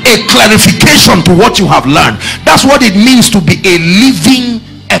explanation, a clarification to what you have learned. That's what it means to be a living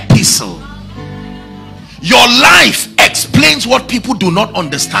epistle. Your life explains what people do not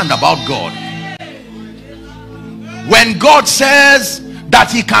understand about God. When God says that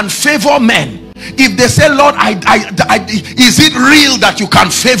he can favor men, if they say, Lord, is it real that you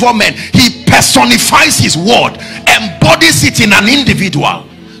can favor men? He personifies his word, embodies it in an individual,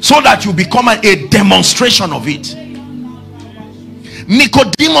 so that you become a demonstration of it.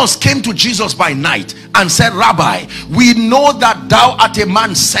 Nicodemus came to Jesus by night and said, Rabbi, we know that thou art a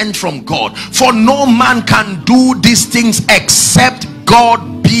man sent from God, for no man can do these things except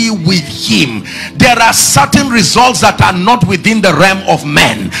God be with him. There are certain results that are not within the realm of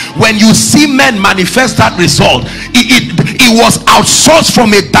men. When you see men manifest that result, it was outsourced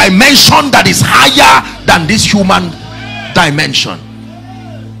from a dimension that is higher than this human dimension.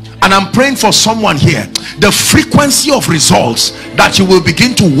 And I'm praying for someone here, the frequency of results that you will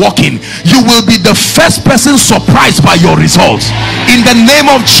begin to walk in, you will be the first person surprised by your results in the name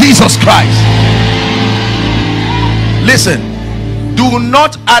of Jesus Christ. Listen, do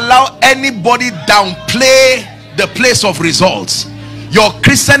not allow anybody downplay the place of results. Your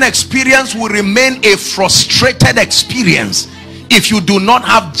Christian experience will remain a frustrated experience if you do not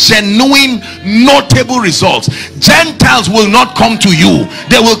have genuine, notable results. Gentiles will not come to you,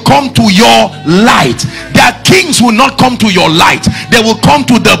 they will come to your light. Their kings will not come to your light, they will come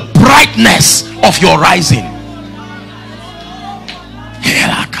to the brightness of your rising.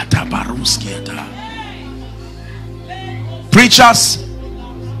 Preachers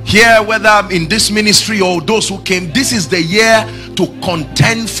here, whether in this ministry or those who came, this is the year to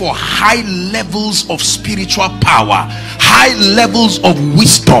contend for high levels of spiritual power, high levels of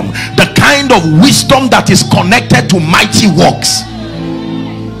wisdom, the kind of wisdom that is connected to mighty works.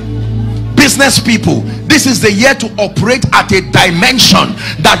 Business people, this is the year to operate at a dimension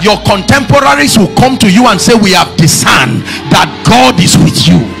that your contemporaries will come to you and say, we have discerned that God is with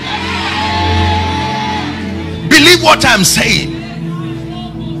you. Believe what I'm saying.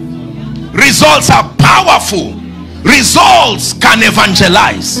 Results are powerful. Results can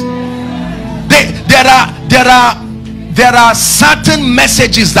evangelize. There are certain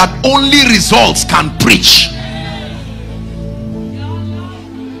messages that only results can preach.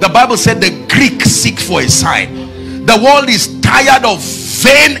 The Bible said the Greek seek for a sign. The world is tired of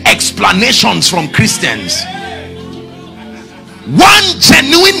vain explanations from Christians. One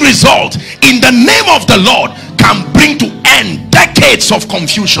genuine result in the name of the Lord can bring to end decades of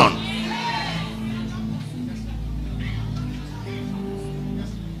confusion.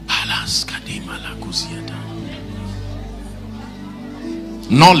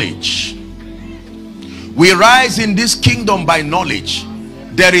 Knowledge. We rise in this kingdom by knowledge.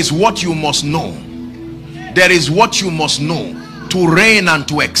 There is what you must know. There is what you must know to reign and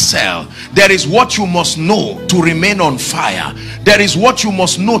to excel. There is what you must know to remain on fire. There is what you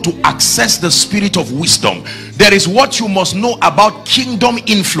must know to access the spirit of wisdom. There is what you must know about kingdom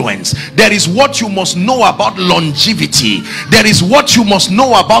influence. There is what you must know about longevity. There is what you must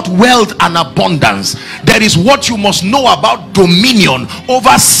know about wealth and abundance. There is what you must know about dominion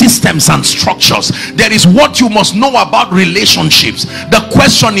over systems and structures. There is what you must know about relationships. The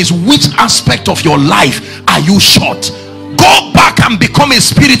question is, which aspect of your life are you short? Go back and become a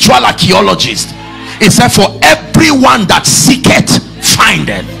spiritual archaeologist. It said, for everyone that seeketh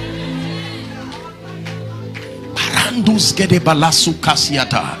findeth.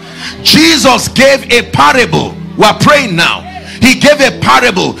 Jesus gave a parable. We're praying now. He gave a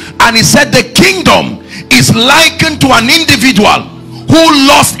parable and he said the kingdom is likened to an individual who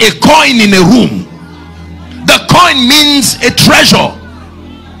lost a coin in a room. The coin means a treasure.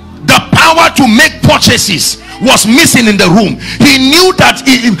 The power to make purchases was missing in the room. He knew that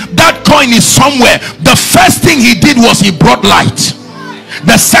that coin is somewhere. The first thing he did was he brought light.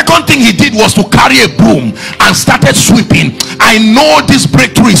 The second thing he did was to carry a broom and started sweeping. I know this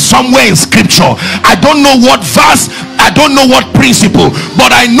breakthrough is somewhere in scripture. I don't know what verse, I don't know what principle,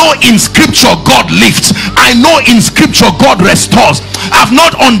 but I know in scripture God lifts. I know in scripture God restores. I've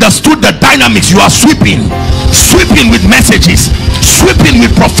not understood the dynamics. You are sweeping with messages, sweeping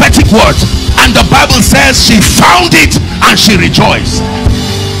with prophetic words, and the Bible says she found it and she rejoiced.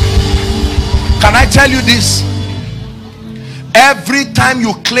 Can I tell you this? Every time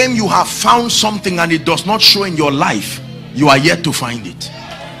you claim you have found something and it does not show in your life, you are yet to find it.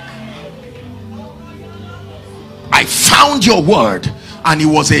 I found your word and it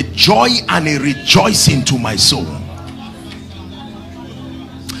was a joy and a rejoicing to my soul.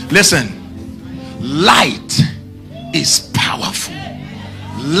 Listen, light is powerful.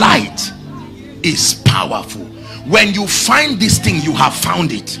 Light is powerful. When you find this thing, you have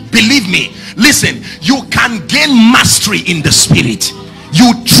found it. Believe me. Listen, you can gain mastery in the spirit.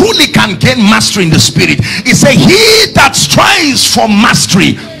 You truly can gain mastery in the spirit. It says, he that strives for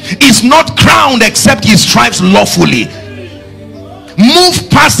mastery is not crowned except he strives lawfully. Move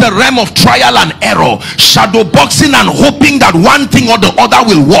past the realm of trial and error, shadow boxing and hoping that one thing or the other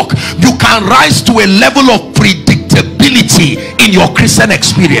will work. You can rise to a level of predictability in your Christian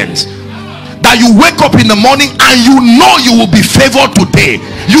experience, that you wake up in the morning and you know you will be favored today.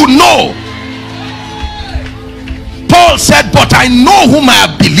 You know. Paul said, but I know whom I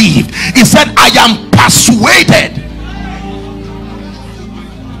have believed. He said, I am persuaded.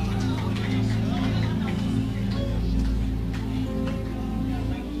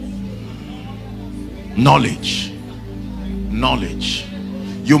 Knowledge. Knowledge.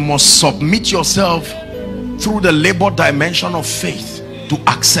 You must submit yourself through the labor dimension of faith to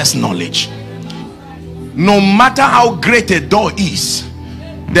access knowledge. No matter how great a door is,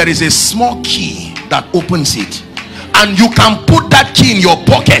 there is a small key that opens it, and you can put that key in your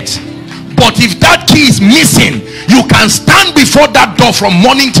pocket. But if that key is missing, you can stand before that door from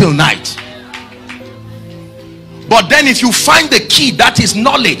morning till night. But then if you find the key, that is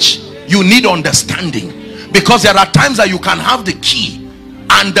knowledge, you need understanding, because there are times that you can have the key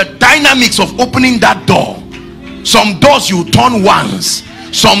and the dynamics of opening that door. Some doors you turn once,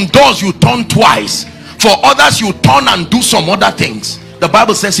 some doors you turn twice, for others you turn and do some other things. The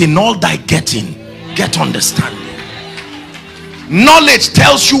Bible says, in all thy getting, get understanding. Knowledge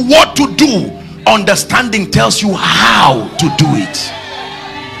tells you what to do Understanding tells you how to do it.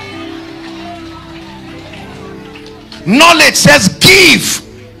 Knowledge says give,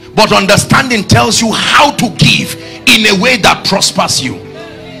 but understanding tells you how to give in a way that prospers you.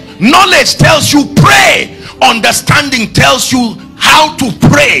 Knowledge tells you pray, understanding tells you how to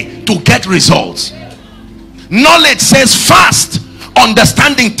pray to get results. Knowledge says fast,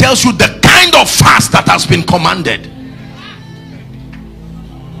 understanding tells you the kind of fast that has been commanded.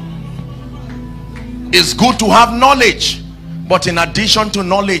 It's good to have knowledge, but in addition to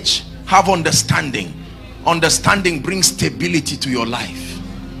knowledge, have understanding. Understanding brings stability to your life.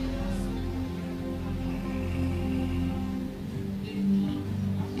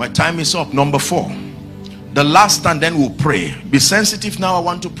 My time is up. Number 4, the last, and then we'll pray. Be sensitive now. I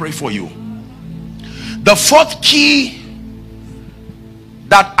want to pray for you. The 4th key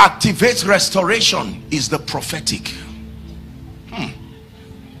that activates restoration is the prophetic.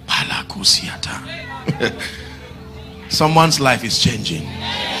 Someone's life is changing.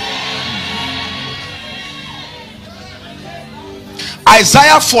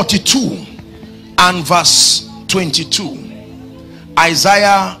 Isaiah 42 and verse 22.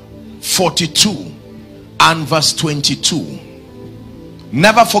 Isaiah 42 and verse 22.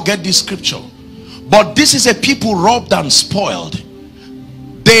 Never forget this scripture. But this is a people robbed and spoiled.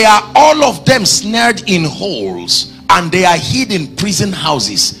 They are all of them snared in holes, and they are hid in prison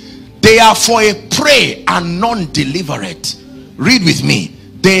houses. They are for a prey and none deliver it. Read with me.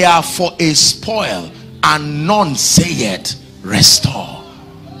 They are for a spoil and none saith restore.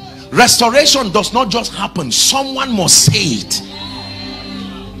 Restoration does not just happen. Someone must say it.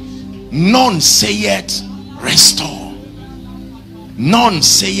 None saith restore. None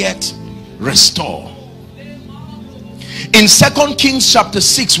saith restore. In 2 Kings chapter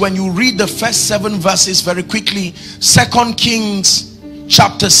 6, when you read the first 7 verses very quickly, 2 Kings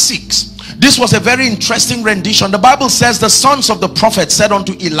chapter 6, this was a very interesting rendition. The Bible says, the sons of the prophet said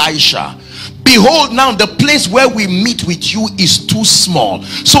unto Elisha, behold, now the place where we meet with you is too small.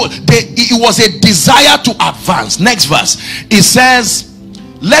 So it was a desire to advance. Next verse, it says,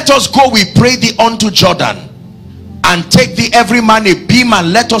 let us go, we pray thee, unto Jordan, and take thee every man a beam,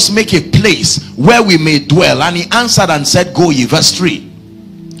 and let us make a place where we may dwell. And he answered and said, go ye. Verse 3.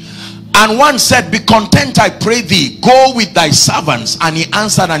 And one said, be content, I pray thee, go with thy servants. And he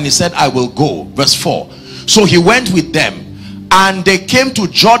answered and he said, I will go. Verse 4. So he went with them, and they came to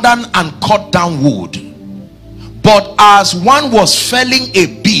Jordan and cut down wood. But as one was felling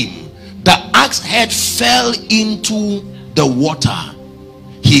a beam, the axe head fell into the water.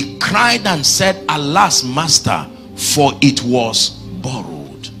 He cried and said, alas, master, for it was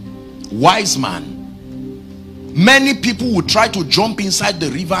borrowed. Wise man. Many people would try to jump inside the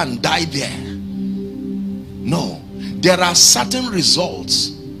river and die there. No, there are certain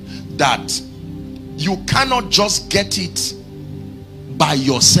results that you cannot just get it by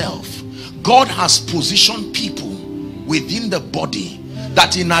yourself. God has positioned people within the body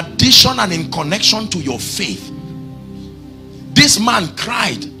that, in addition and in connection to your faith, this man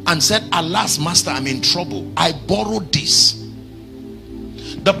cried and said, alas, master, I'm in trouble. I borrowed this.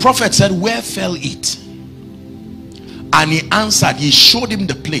 The prophet said, where fell it? And he answered, he showed him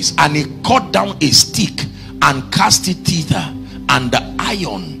the place, and he cut down a stick and cast it thither, and the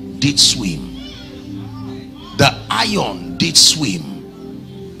iron did swim. The iron did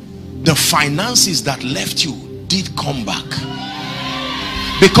swim. The finances that left you did come back.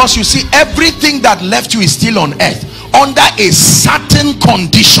 Because you see, everything that left you is still on earth. Under a certain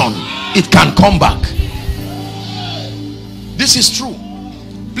condition, it can come back. This is true.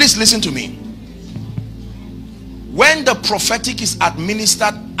 Please listen to me. When the prophetic is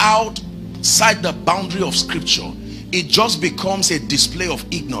administered outside the boundary of scripture, it just becomes a display of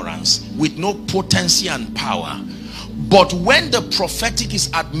ignorance with no potency and power. But when the prophetic is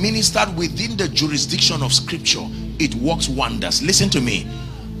administered within the jurisdiction of scripture, it works wonders. Listen to me,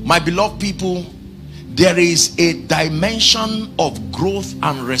 my beloved people. There is a dimension of growth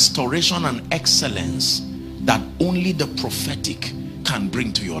and restoration and excellence that only the prophetic can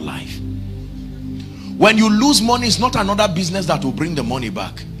bring to your life. When you lose money, it's not another business that will bring the money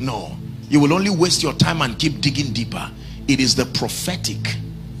back. No, you will only waste your time and keep digging deeper. It is the prophetic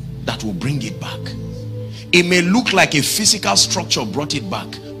that will bring it back. It may look like a physical structure brought it back,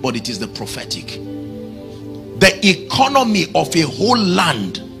 but it is the prophetic. The economy of a whole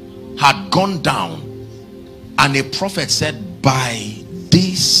land had gone down, and a prophet said, by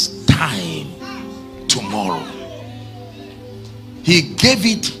this time tomorrow. He gave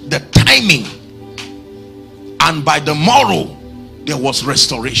it the timing, and by the morrow there was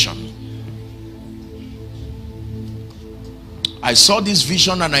restoration. I saw this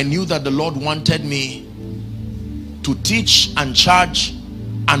vision and I knew that the Lord wanted me to teach and charge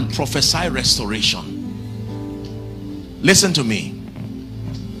and prophesy restoration. Listen to me.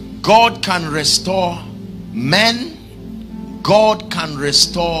 God can restore men, God can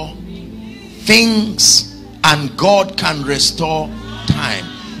restore things, and God can restore time.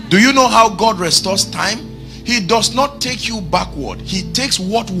 Do you know how God restores time? He does not take you backward. He takes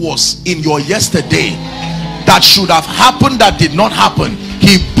what was in your yesterday that should have happened that did not happen.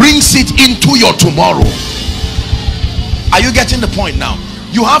 He brings it into your tomorrow. Are you getting the point now?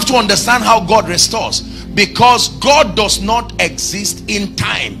 You have to understand how God restores, because God does not exist in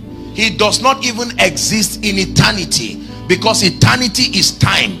time. He does not even exist in eternity, because eternity is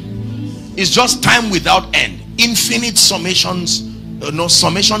time. It's just time without end. Infinite summations,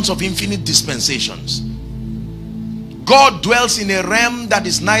 summations of infinite dispensations. God dwells in a realm that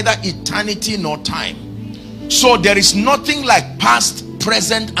is neither eternity nor time. So there is nothing like past,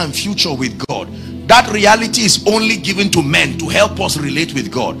 present, and future with God. That reality is only given to men to help us relate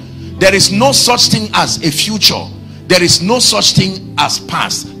with God. There is no such thing as a future. There is no such thing as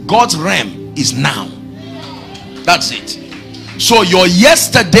past. God's realm is now. That's it. So your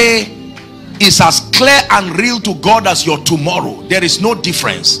yesterday is as clear and real to God as your tomorrow. There is no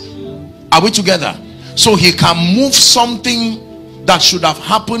difference. Are we together? So he can move something that should have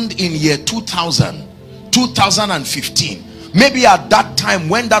happened in year 2000, 2015. Maybe at that time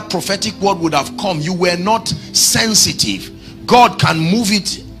when that prophetic word would have come, you were not sensitive. God can move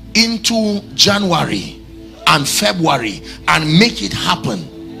it into January and February and make it happen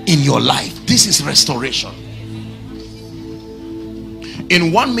in your life. This is restoration.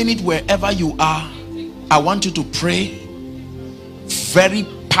 In 1 minute, wherever you are, I want you to pray very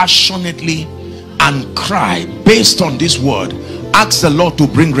passionately and cry based on this word. Ask the Lord to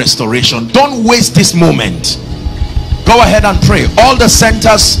bring restoration. Don't waste this moment. Go ahead and pray. All the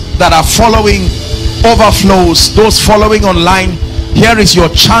centers that are following overflows, those following online, here is your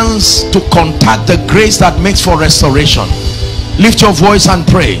chance to contact the grace that makes for restoration. Lift your voice and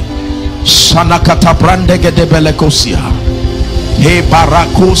pray.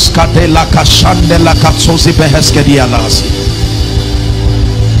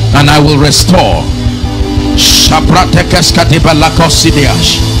 And I will restore.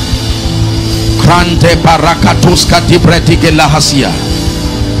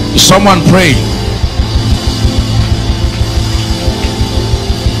 Someone pray.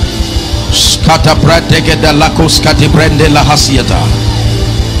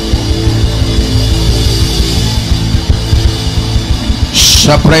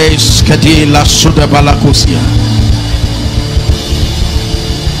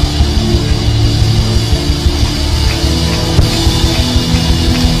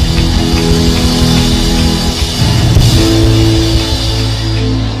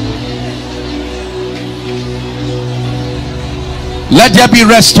 Let there be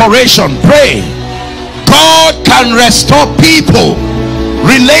restoration. Pray. God can restore people,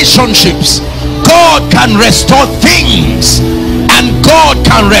 relationships. God can restore things, and God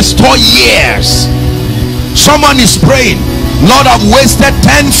can restore years. Someone is praying, Lord, I've wasted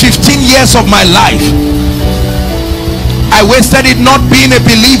 10-15 years of my life. I wasted it not being a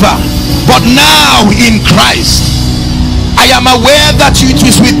believer, but now in Christ I am aware that it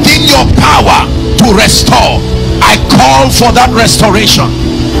is within your power to restore. I call for that restoration.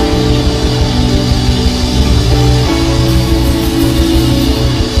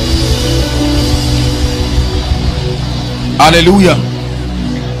 Hallelujah.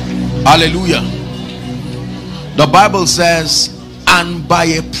 Hallelujah. The Bible says, and by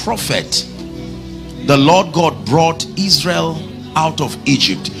a prophet the Lord God brought Israel out of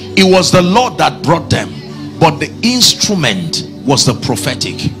Egypt. It was the Lord that brought them, but the instrument was the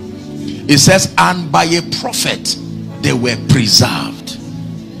prophetic. It says, and by a prophet they were preserved.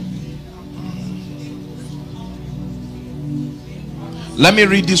 Let me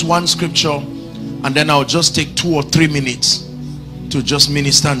read this one scripture, and then I'll just take 2 or 3 minutes to just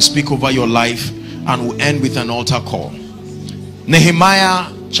minister and speak over your life, and we'll end with an altar call.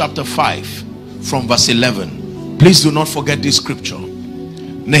 Nehemiah chapter 5 from verse 11. Please do not forget this scripture.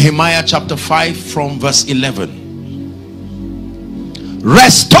 Nehemiah chapter 5 from verse 11.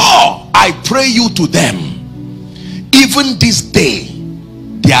 Restore, I pray you, to them, even this day,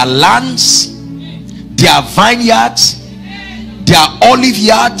 their lands, their vineyards, their olive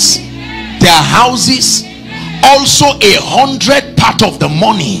yards, their houses, also 100 part of the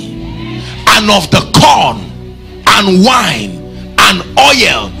money, and of the corn and wine and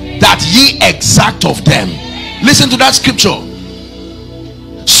oil that ye exact of them. Listen to that scripture.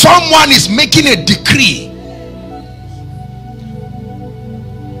 Someone is making a decree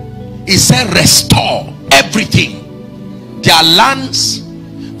He said restore everything. Their lands,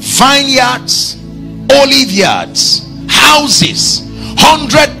 vineyards, olive yards, houses,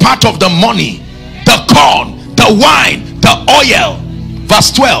 100 part of the money, the corn, the wine, the oil.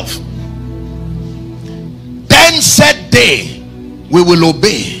 Verse 12. Then said they, we will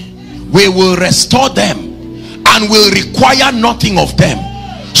obey, we will restore them, and will require nothing of them.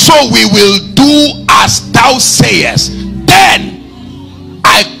 So we will do as thou sayest. Then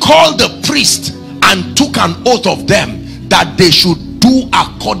I called the priest and took an oath of them that they should do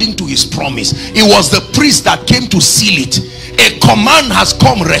according to his promise. It was the priest that came to seal it. A command has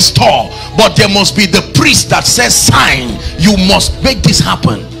come, restore, but there must be the priest that says sign, you must make this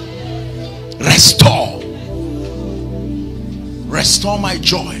happen. Restore. Restore my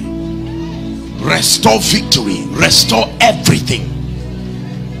joy, restore victory, restore everything.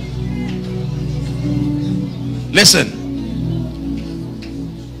 Listen,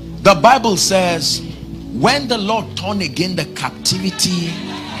 the Bible says when the Lord turned again the captivity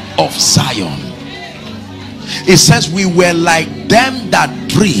of Zion, it says we were like them that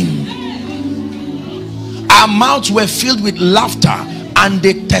dream. Our mouths were filled with laughter, and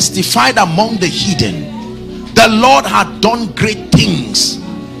they testified among the heathen. The Lord had done great things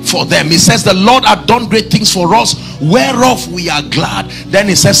for them. He says the Lord had done great things for us, whereof we are glad. Then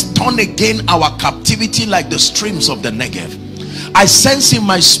he says, turn again our captivity like the streams of the Negev. I sense in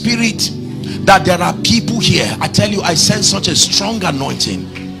my spirit that there are people here. I tell you, I sense such a strong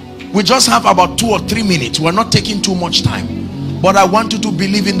anointing. We just have about 2 or 3 minutes. We're not taking too much time, but I want you to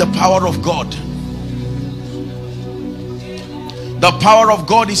believe in the power of God. The power of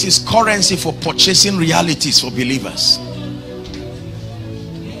God is his currency for purchasing realities for believers.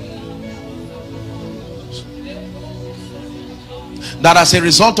 That as a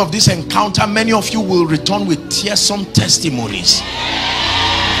result of this encounter, many of you will return with tearsome testimonies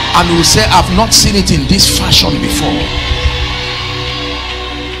and will say, I've not seen it in this fashion before.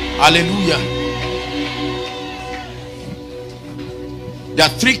 Hallelujah. There are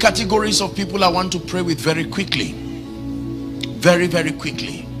 3 categories of people I want to pray with very quickly. Very, very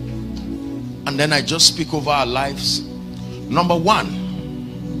quickly. And then I just speak over our lives. Number 1,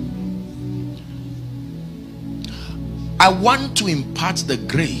 I want to impart the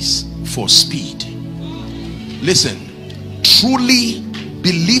grace for speed. Listen, truly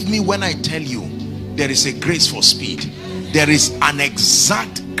believe me when I tell you there is a grace for speed. There is an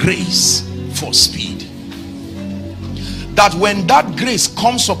exact grace for speed. That when that grace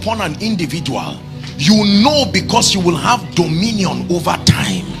comes upon an individual, you know, because you will have dominion over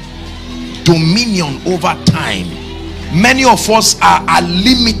time. Dominion over time. Many of us are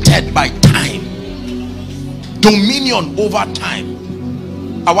limited by time. Dominion over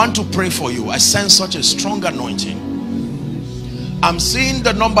time. I want to pray for you. I sense such a strong anointing. I'm seeing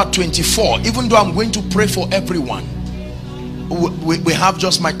the number 24. Even though I'm going to pray for everyone, we have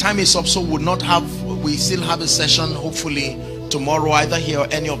just, my time is up, so we still have a session hopefully tomorrow, either here or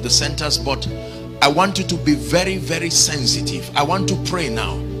any of the centers. But I want you to be very, very sensitive. I want to pray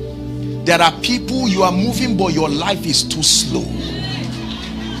now. There are people, you are moving, but your life is too slow.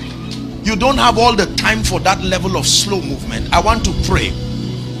 You don't have all the time for that level of slow movement. I want to pray.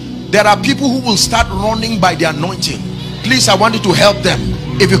 There are people who will start running by the anointing. Please, I want you to help them.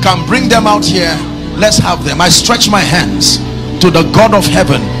 If you can bring them out here, let's have them. I stretch my hands to the God of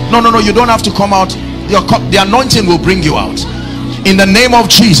heaven. No, you don't have to come out. The anointing will bring you out. In the name of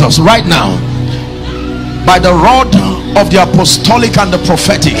Jesus, right now, by the rod of the apostolic and the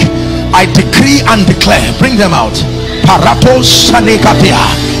prophetic, I decree and declare, bring them out. Paratos Sanekatia,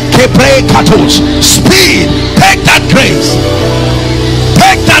 Kebre Katos, speed, take that grace.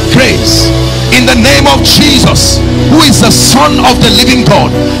 Take that grace. In the name of Jesus, who is the Son of the living God,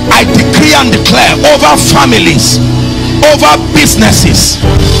 I decree and declare over families, over businesses,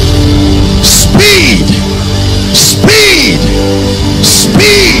 speed, speed,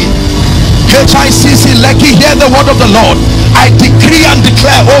 speed. HICC Lekki, hear the word of the Lord. I decree and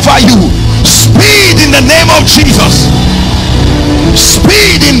declare over you speed in the name of Jesus.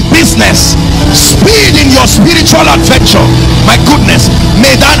 Speed in business, speed in your spiritual adventure. My goodness,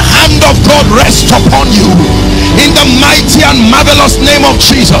 may that hand of God rest upon you in the mighty and marvelous name of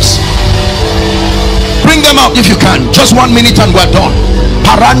Jesus. Bring them out if you can. Just 1 minute and we're done.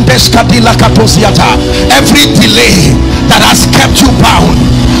 Every delay that has kept you bound,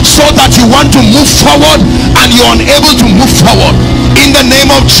 so that you want to move forward and you're unable to move forward, in the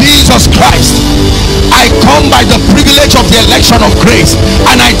name of Jesus Christ, I come by the privilege of the election of grace,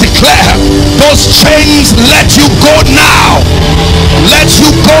 and I declare those chains, let you go now. Let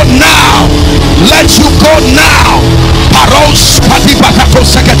you go now. Let you go now. Paros Patipakato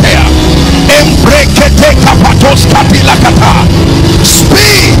Secretary.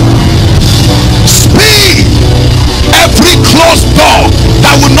 Speed. Speed. Every closed door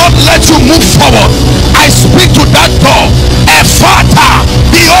that will not let you move forward, I speak to that door. Ephata,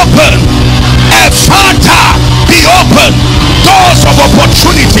 be open. Ephata, be open. Doors of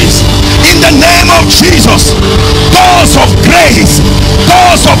opportunities in the name of Jesus. Doors of grace,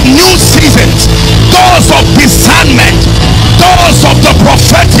 doors of new seasons, doors of discernment, doors of the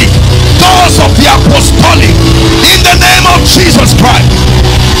prophetic, doors of the apostolic, in the name of Jesus Christ.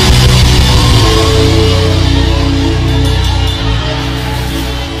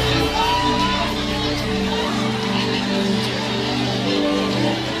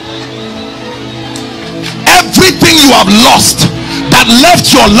 Everything you have lost that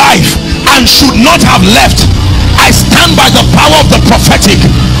left your life and should not have left, I stand by the power of the prophetic.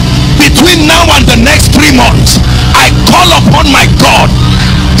 Between now and the next 3 months, I call upon my God.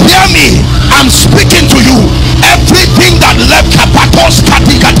 Hear me, I'm speaking to you. Everything that left that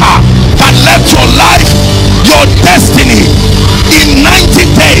left your life, your destiny, in 90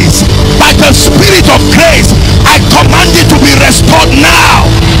 days, by the Spirit of grace, I command it to be restored now.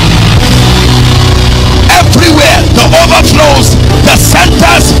 Everywhere, the overflows, the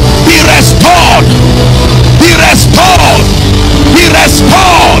centers, be restored, be restored, be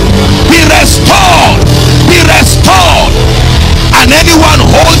restored, be restored, be restored. And anyone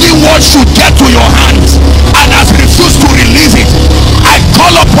holding what should get to your hands and has refused to release it, I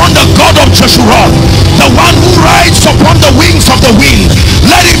call upon the God of Joshua, the one who rides upon the wings of the wind.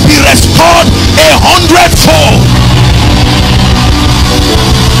 Let it be restored 100-fold.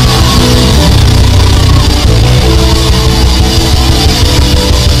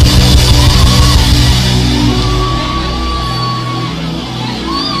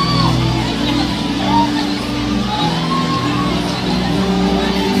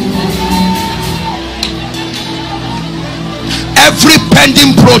 Every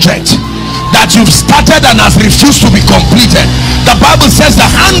pending project that you've started and has refused to be completed, the Bible says the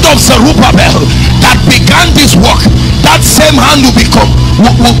hand of Zerubbabel that began this work, that same hand will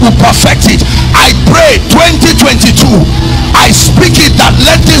perfect it. I pray 2022, I speak it, that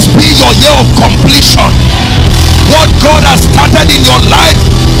let this be your year of completion. What God has started in your life,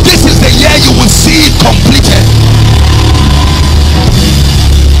 this is the year you will see it completed.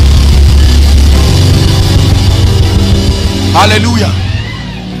 Hallelujah.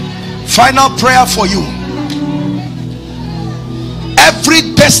 Final prayer for you.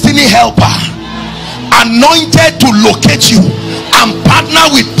 Every destiny helper anointed to locate you and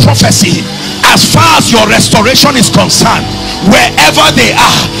partner with prophecy as far as your restoration is concerned, wherever they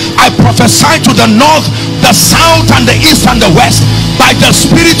are, I prophesy to the north, the south, and the east and the west. By the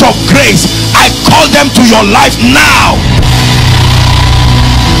Spirit of grace, I call them to your life now.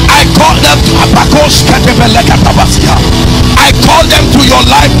 I call them to I call them to your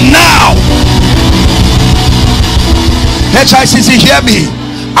life now. HICC, hear me.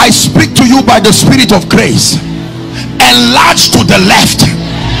 I speak to you by the Spirit of grace. Enlarge to the left,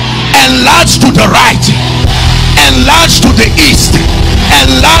 enlarge to the right, enlarge to the east,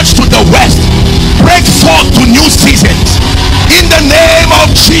 enlarge to the west. Break forth to new seasons in the name of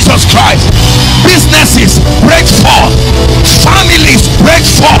Jesus Christ. Businesses break forth, families break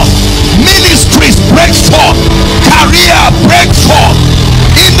forth, ministries break forth, career break forth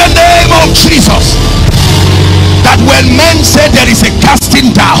in the name of Jesus. That when men say there is a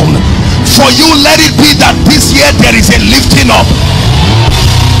casting down, for you let it be that this year there is a lifting up.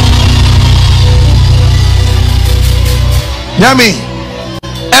 Hear me.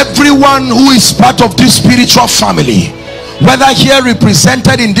 Everyone who is part of this spiritual family, whether here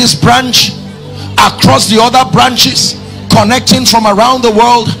represented in this branch, across the other branches, connecting from around the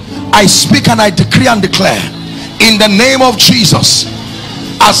world, I speak and I decree and declare in the name of Jesus,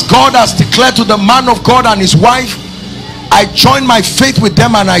 as God has declared to the man of God and his wife, I join my faith with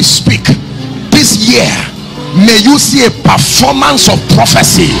them and I speak. This year, may you see a performance of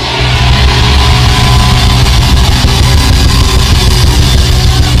prophecy.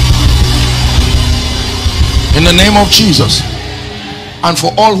 In the name of Jesus. And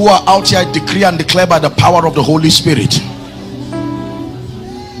for all who are out here, I decree and declare by the power of the Holy Spirit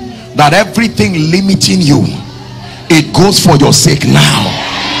that everything limiting you, it goes for your sake now.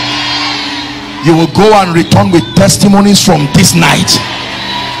 You will go and return with testimonies from this night,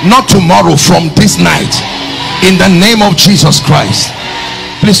 not tomorrow, from this night, in the name of Jesus Christ.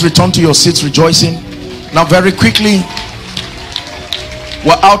 Please return to your seats rejoicing. Now very quickly,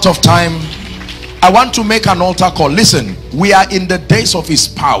 we're out of time. I want to make an altar call. Listen, we are in the days of his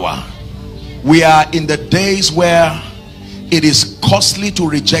power. We are in the days where It is costly to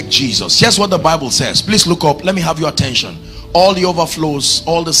reject Jesus. Here's what the Bible says. Please look up. Let me have your attention. All the overflows,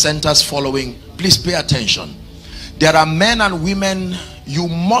 all the centers following, please pay attention. There are men and women, you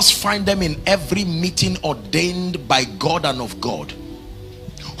must find them in every meeting ordained by God and of God,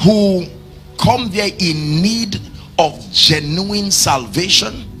 who come there in need of genuine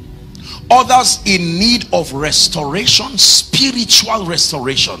salvation, others in need of restoration, spiritual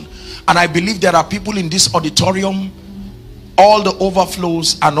restoration. And I believe there are people in this auditorium, all the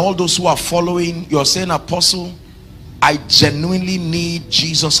overflows and all those who are following, you're saying, Apostle, I genuinely need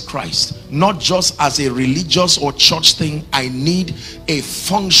Jesus Christ, not just as a religious or church thing. I need a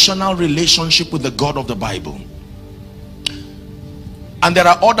functional relationship with the God of the Bible. And there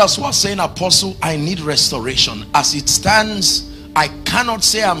are others who are saying, Apostle, I need restoration. As it stands, I cannot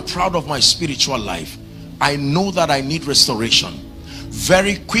say I'm proud of my spiritual life. I know that I need restoration.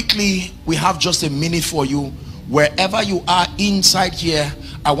 Very quickly, we have just a minute for you. Wherever you are inside here,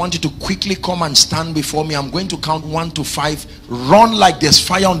 I want you to quickly come and stand before me. I'm going to count 1 to 5. Run like there's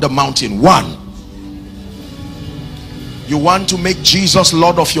fire on the mountain. 1. You want to make Jesus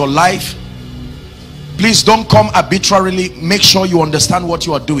Lord of your life? Please don't come arbitrarily. Make sure you understand what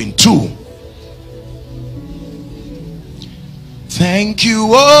you are doing. 2. Thank you,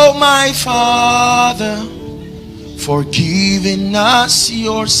 oh my Father, for giving us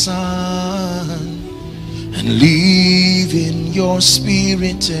your Son and leaving your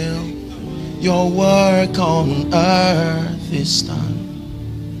Spirit till your work on earth is done.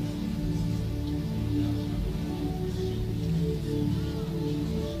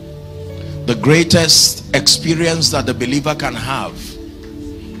 The greatest experience that the believer can have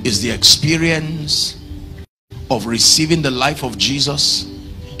is the experience of receiving the life of Jesus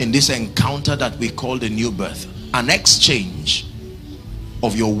in this encounter that we call the new birth. An exchange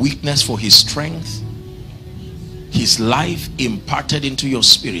of your weakness for his strength, his life imparted into your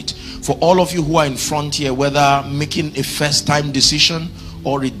spirit. For all of you who are in front here, whether making a first time decision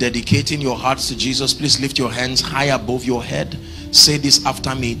or rededicating your hearts to Jesus, please lift your hands high above your head. Say this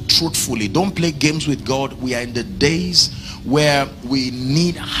after me truthfully. Don't play games with God. We are in the days where we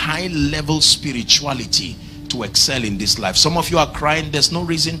need high level spirituality to excel in this life. Some of you are crying. There's no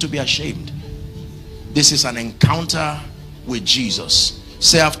reason to be ashamed. This is an encounter with Jesus.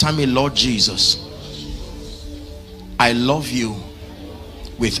 Say after me, Lord Jesus, I love you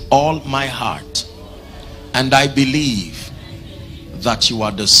with all my heart, and I believe that you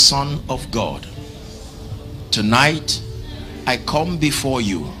are the Son of God. Tonight I come before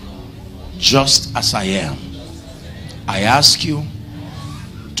you just as I am. I ask you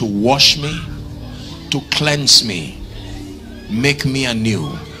to wash me, to cleanse me, make me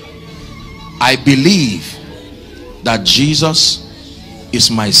anew. I believe that Jesus is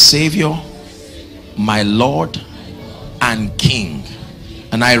my Savior, my Lord and King,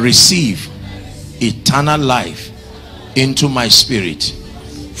 and I receive eternal life into my spirit.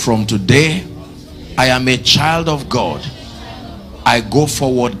 From today I am a child of God. I go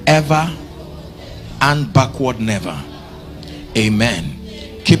forward ever and backward never. Amen.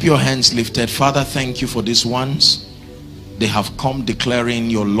 Keep your hands lifted. Father, thank you for these ones. They have come declaring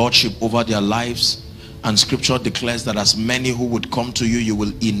your lordship over their lives, and scripture declares that as many who would come to you, you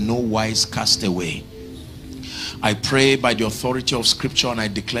will in no wise cast away. I pray by the authority of scripture, and I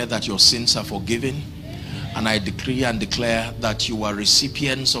declare that your sins are forgiven, and I decree and declare that you are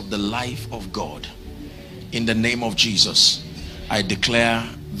recipients of the life of God. In the name of Jesus, I declare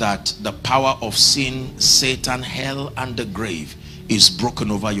that the power of sin, Satan, hell and the grave is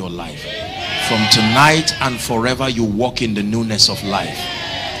broken over your life. From tonight and forever, you walk in the newness of life.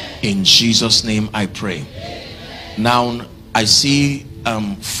 In Jesus' name I pray. Now I see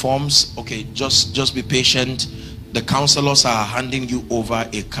forms. Okay, just be patient. The counselors are handing you over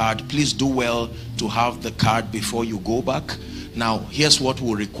a card. Please do well to have the card before you go back. Now here's what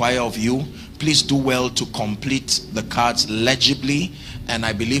we'll require of you. Please do well to complete the cards legibly, and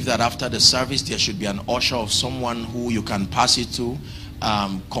I believe that after the service there should be an usher of someone who you can pass it to.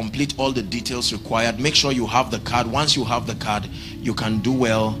 Complete all the details required. Make sure you have the card. Once you have the card, you can do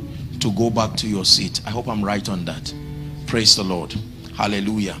well to go back to your seat. I hope I'm right on that. Praise the Lord.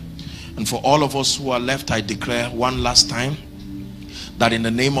 Hallelujah. And for all of us who are left, I declare one last time that in the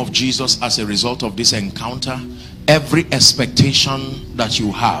name of Jesus, as a result of this encounter, every expectation that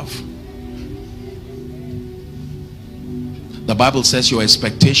you have, the Bible says your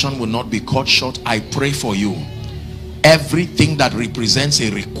expectation will not be cut short. I pray for you, everything that represents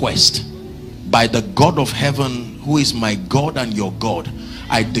a request by the God of heaven, who is my God and your God,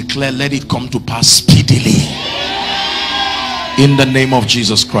 I declare, let it come to pass speedily in the name of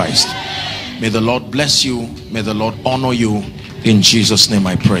Jesus Christ. May the Lord bless you. May the Lord honor you. In Jesus' name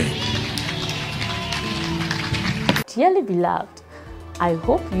I pray. Dearly beloved, I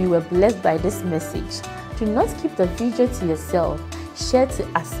hope you were blessed by this message. Do not keep the video to yourself. Share to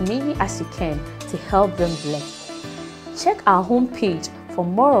as many as you can to help them bless. Check our homepage for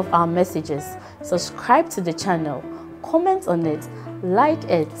more of our messages. Subscribe to the channel, comment on it, like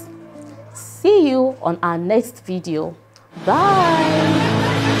it. See you on our next video. Bye.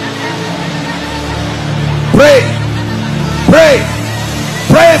 Pray, pray,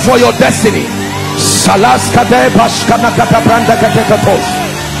 pray for your destiny. Salaskade bashkana katabranda katekatos.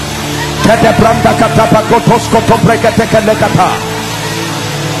 Kadebranda katapakotos kotobreketekelekata.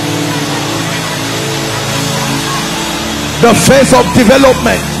 The phase of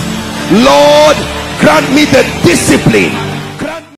development. Lord, grant me the discipline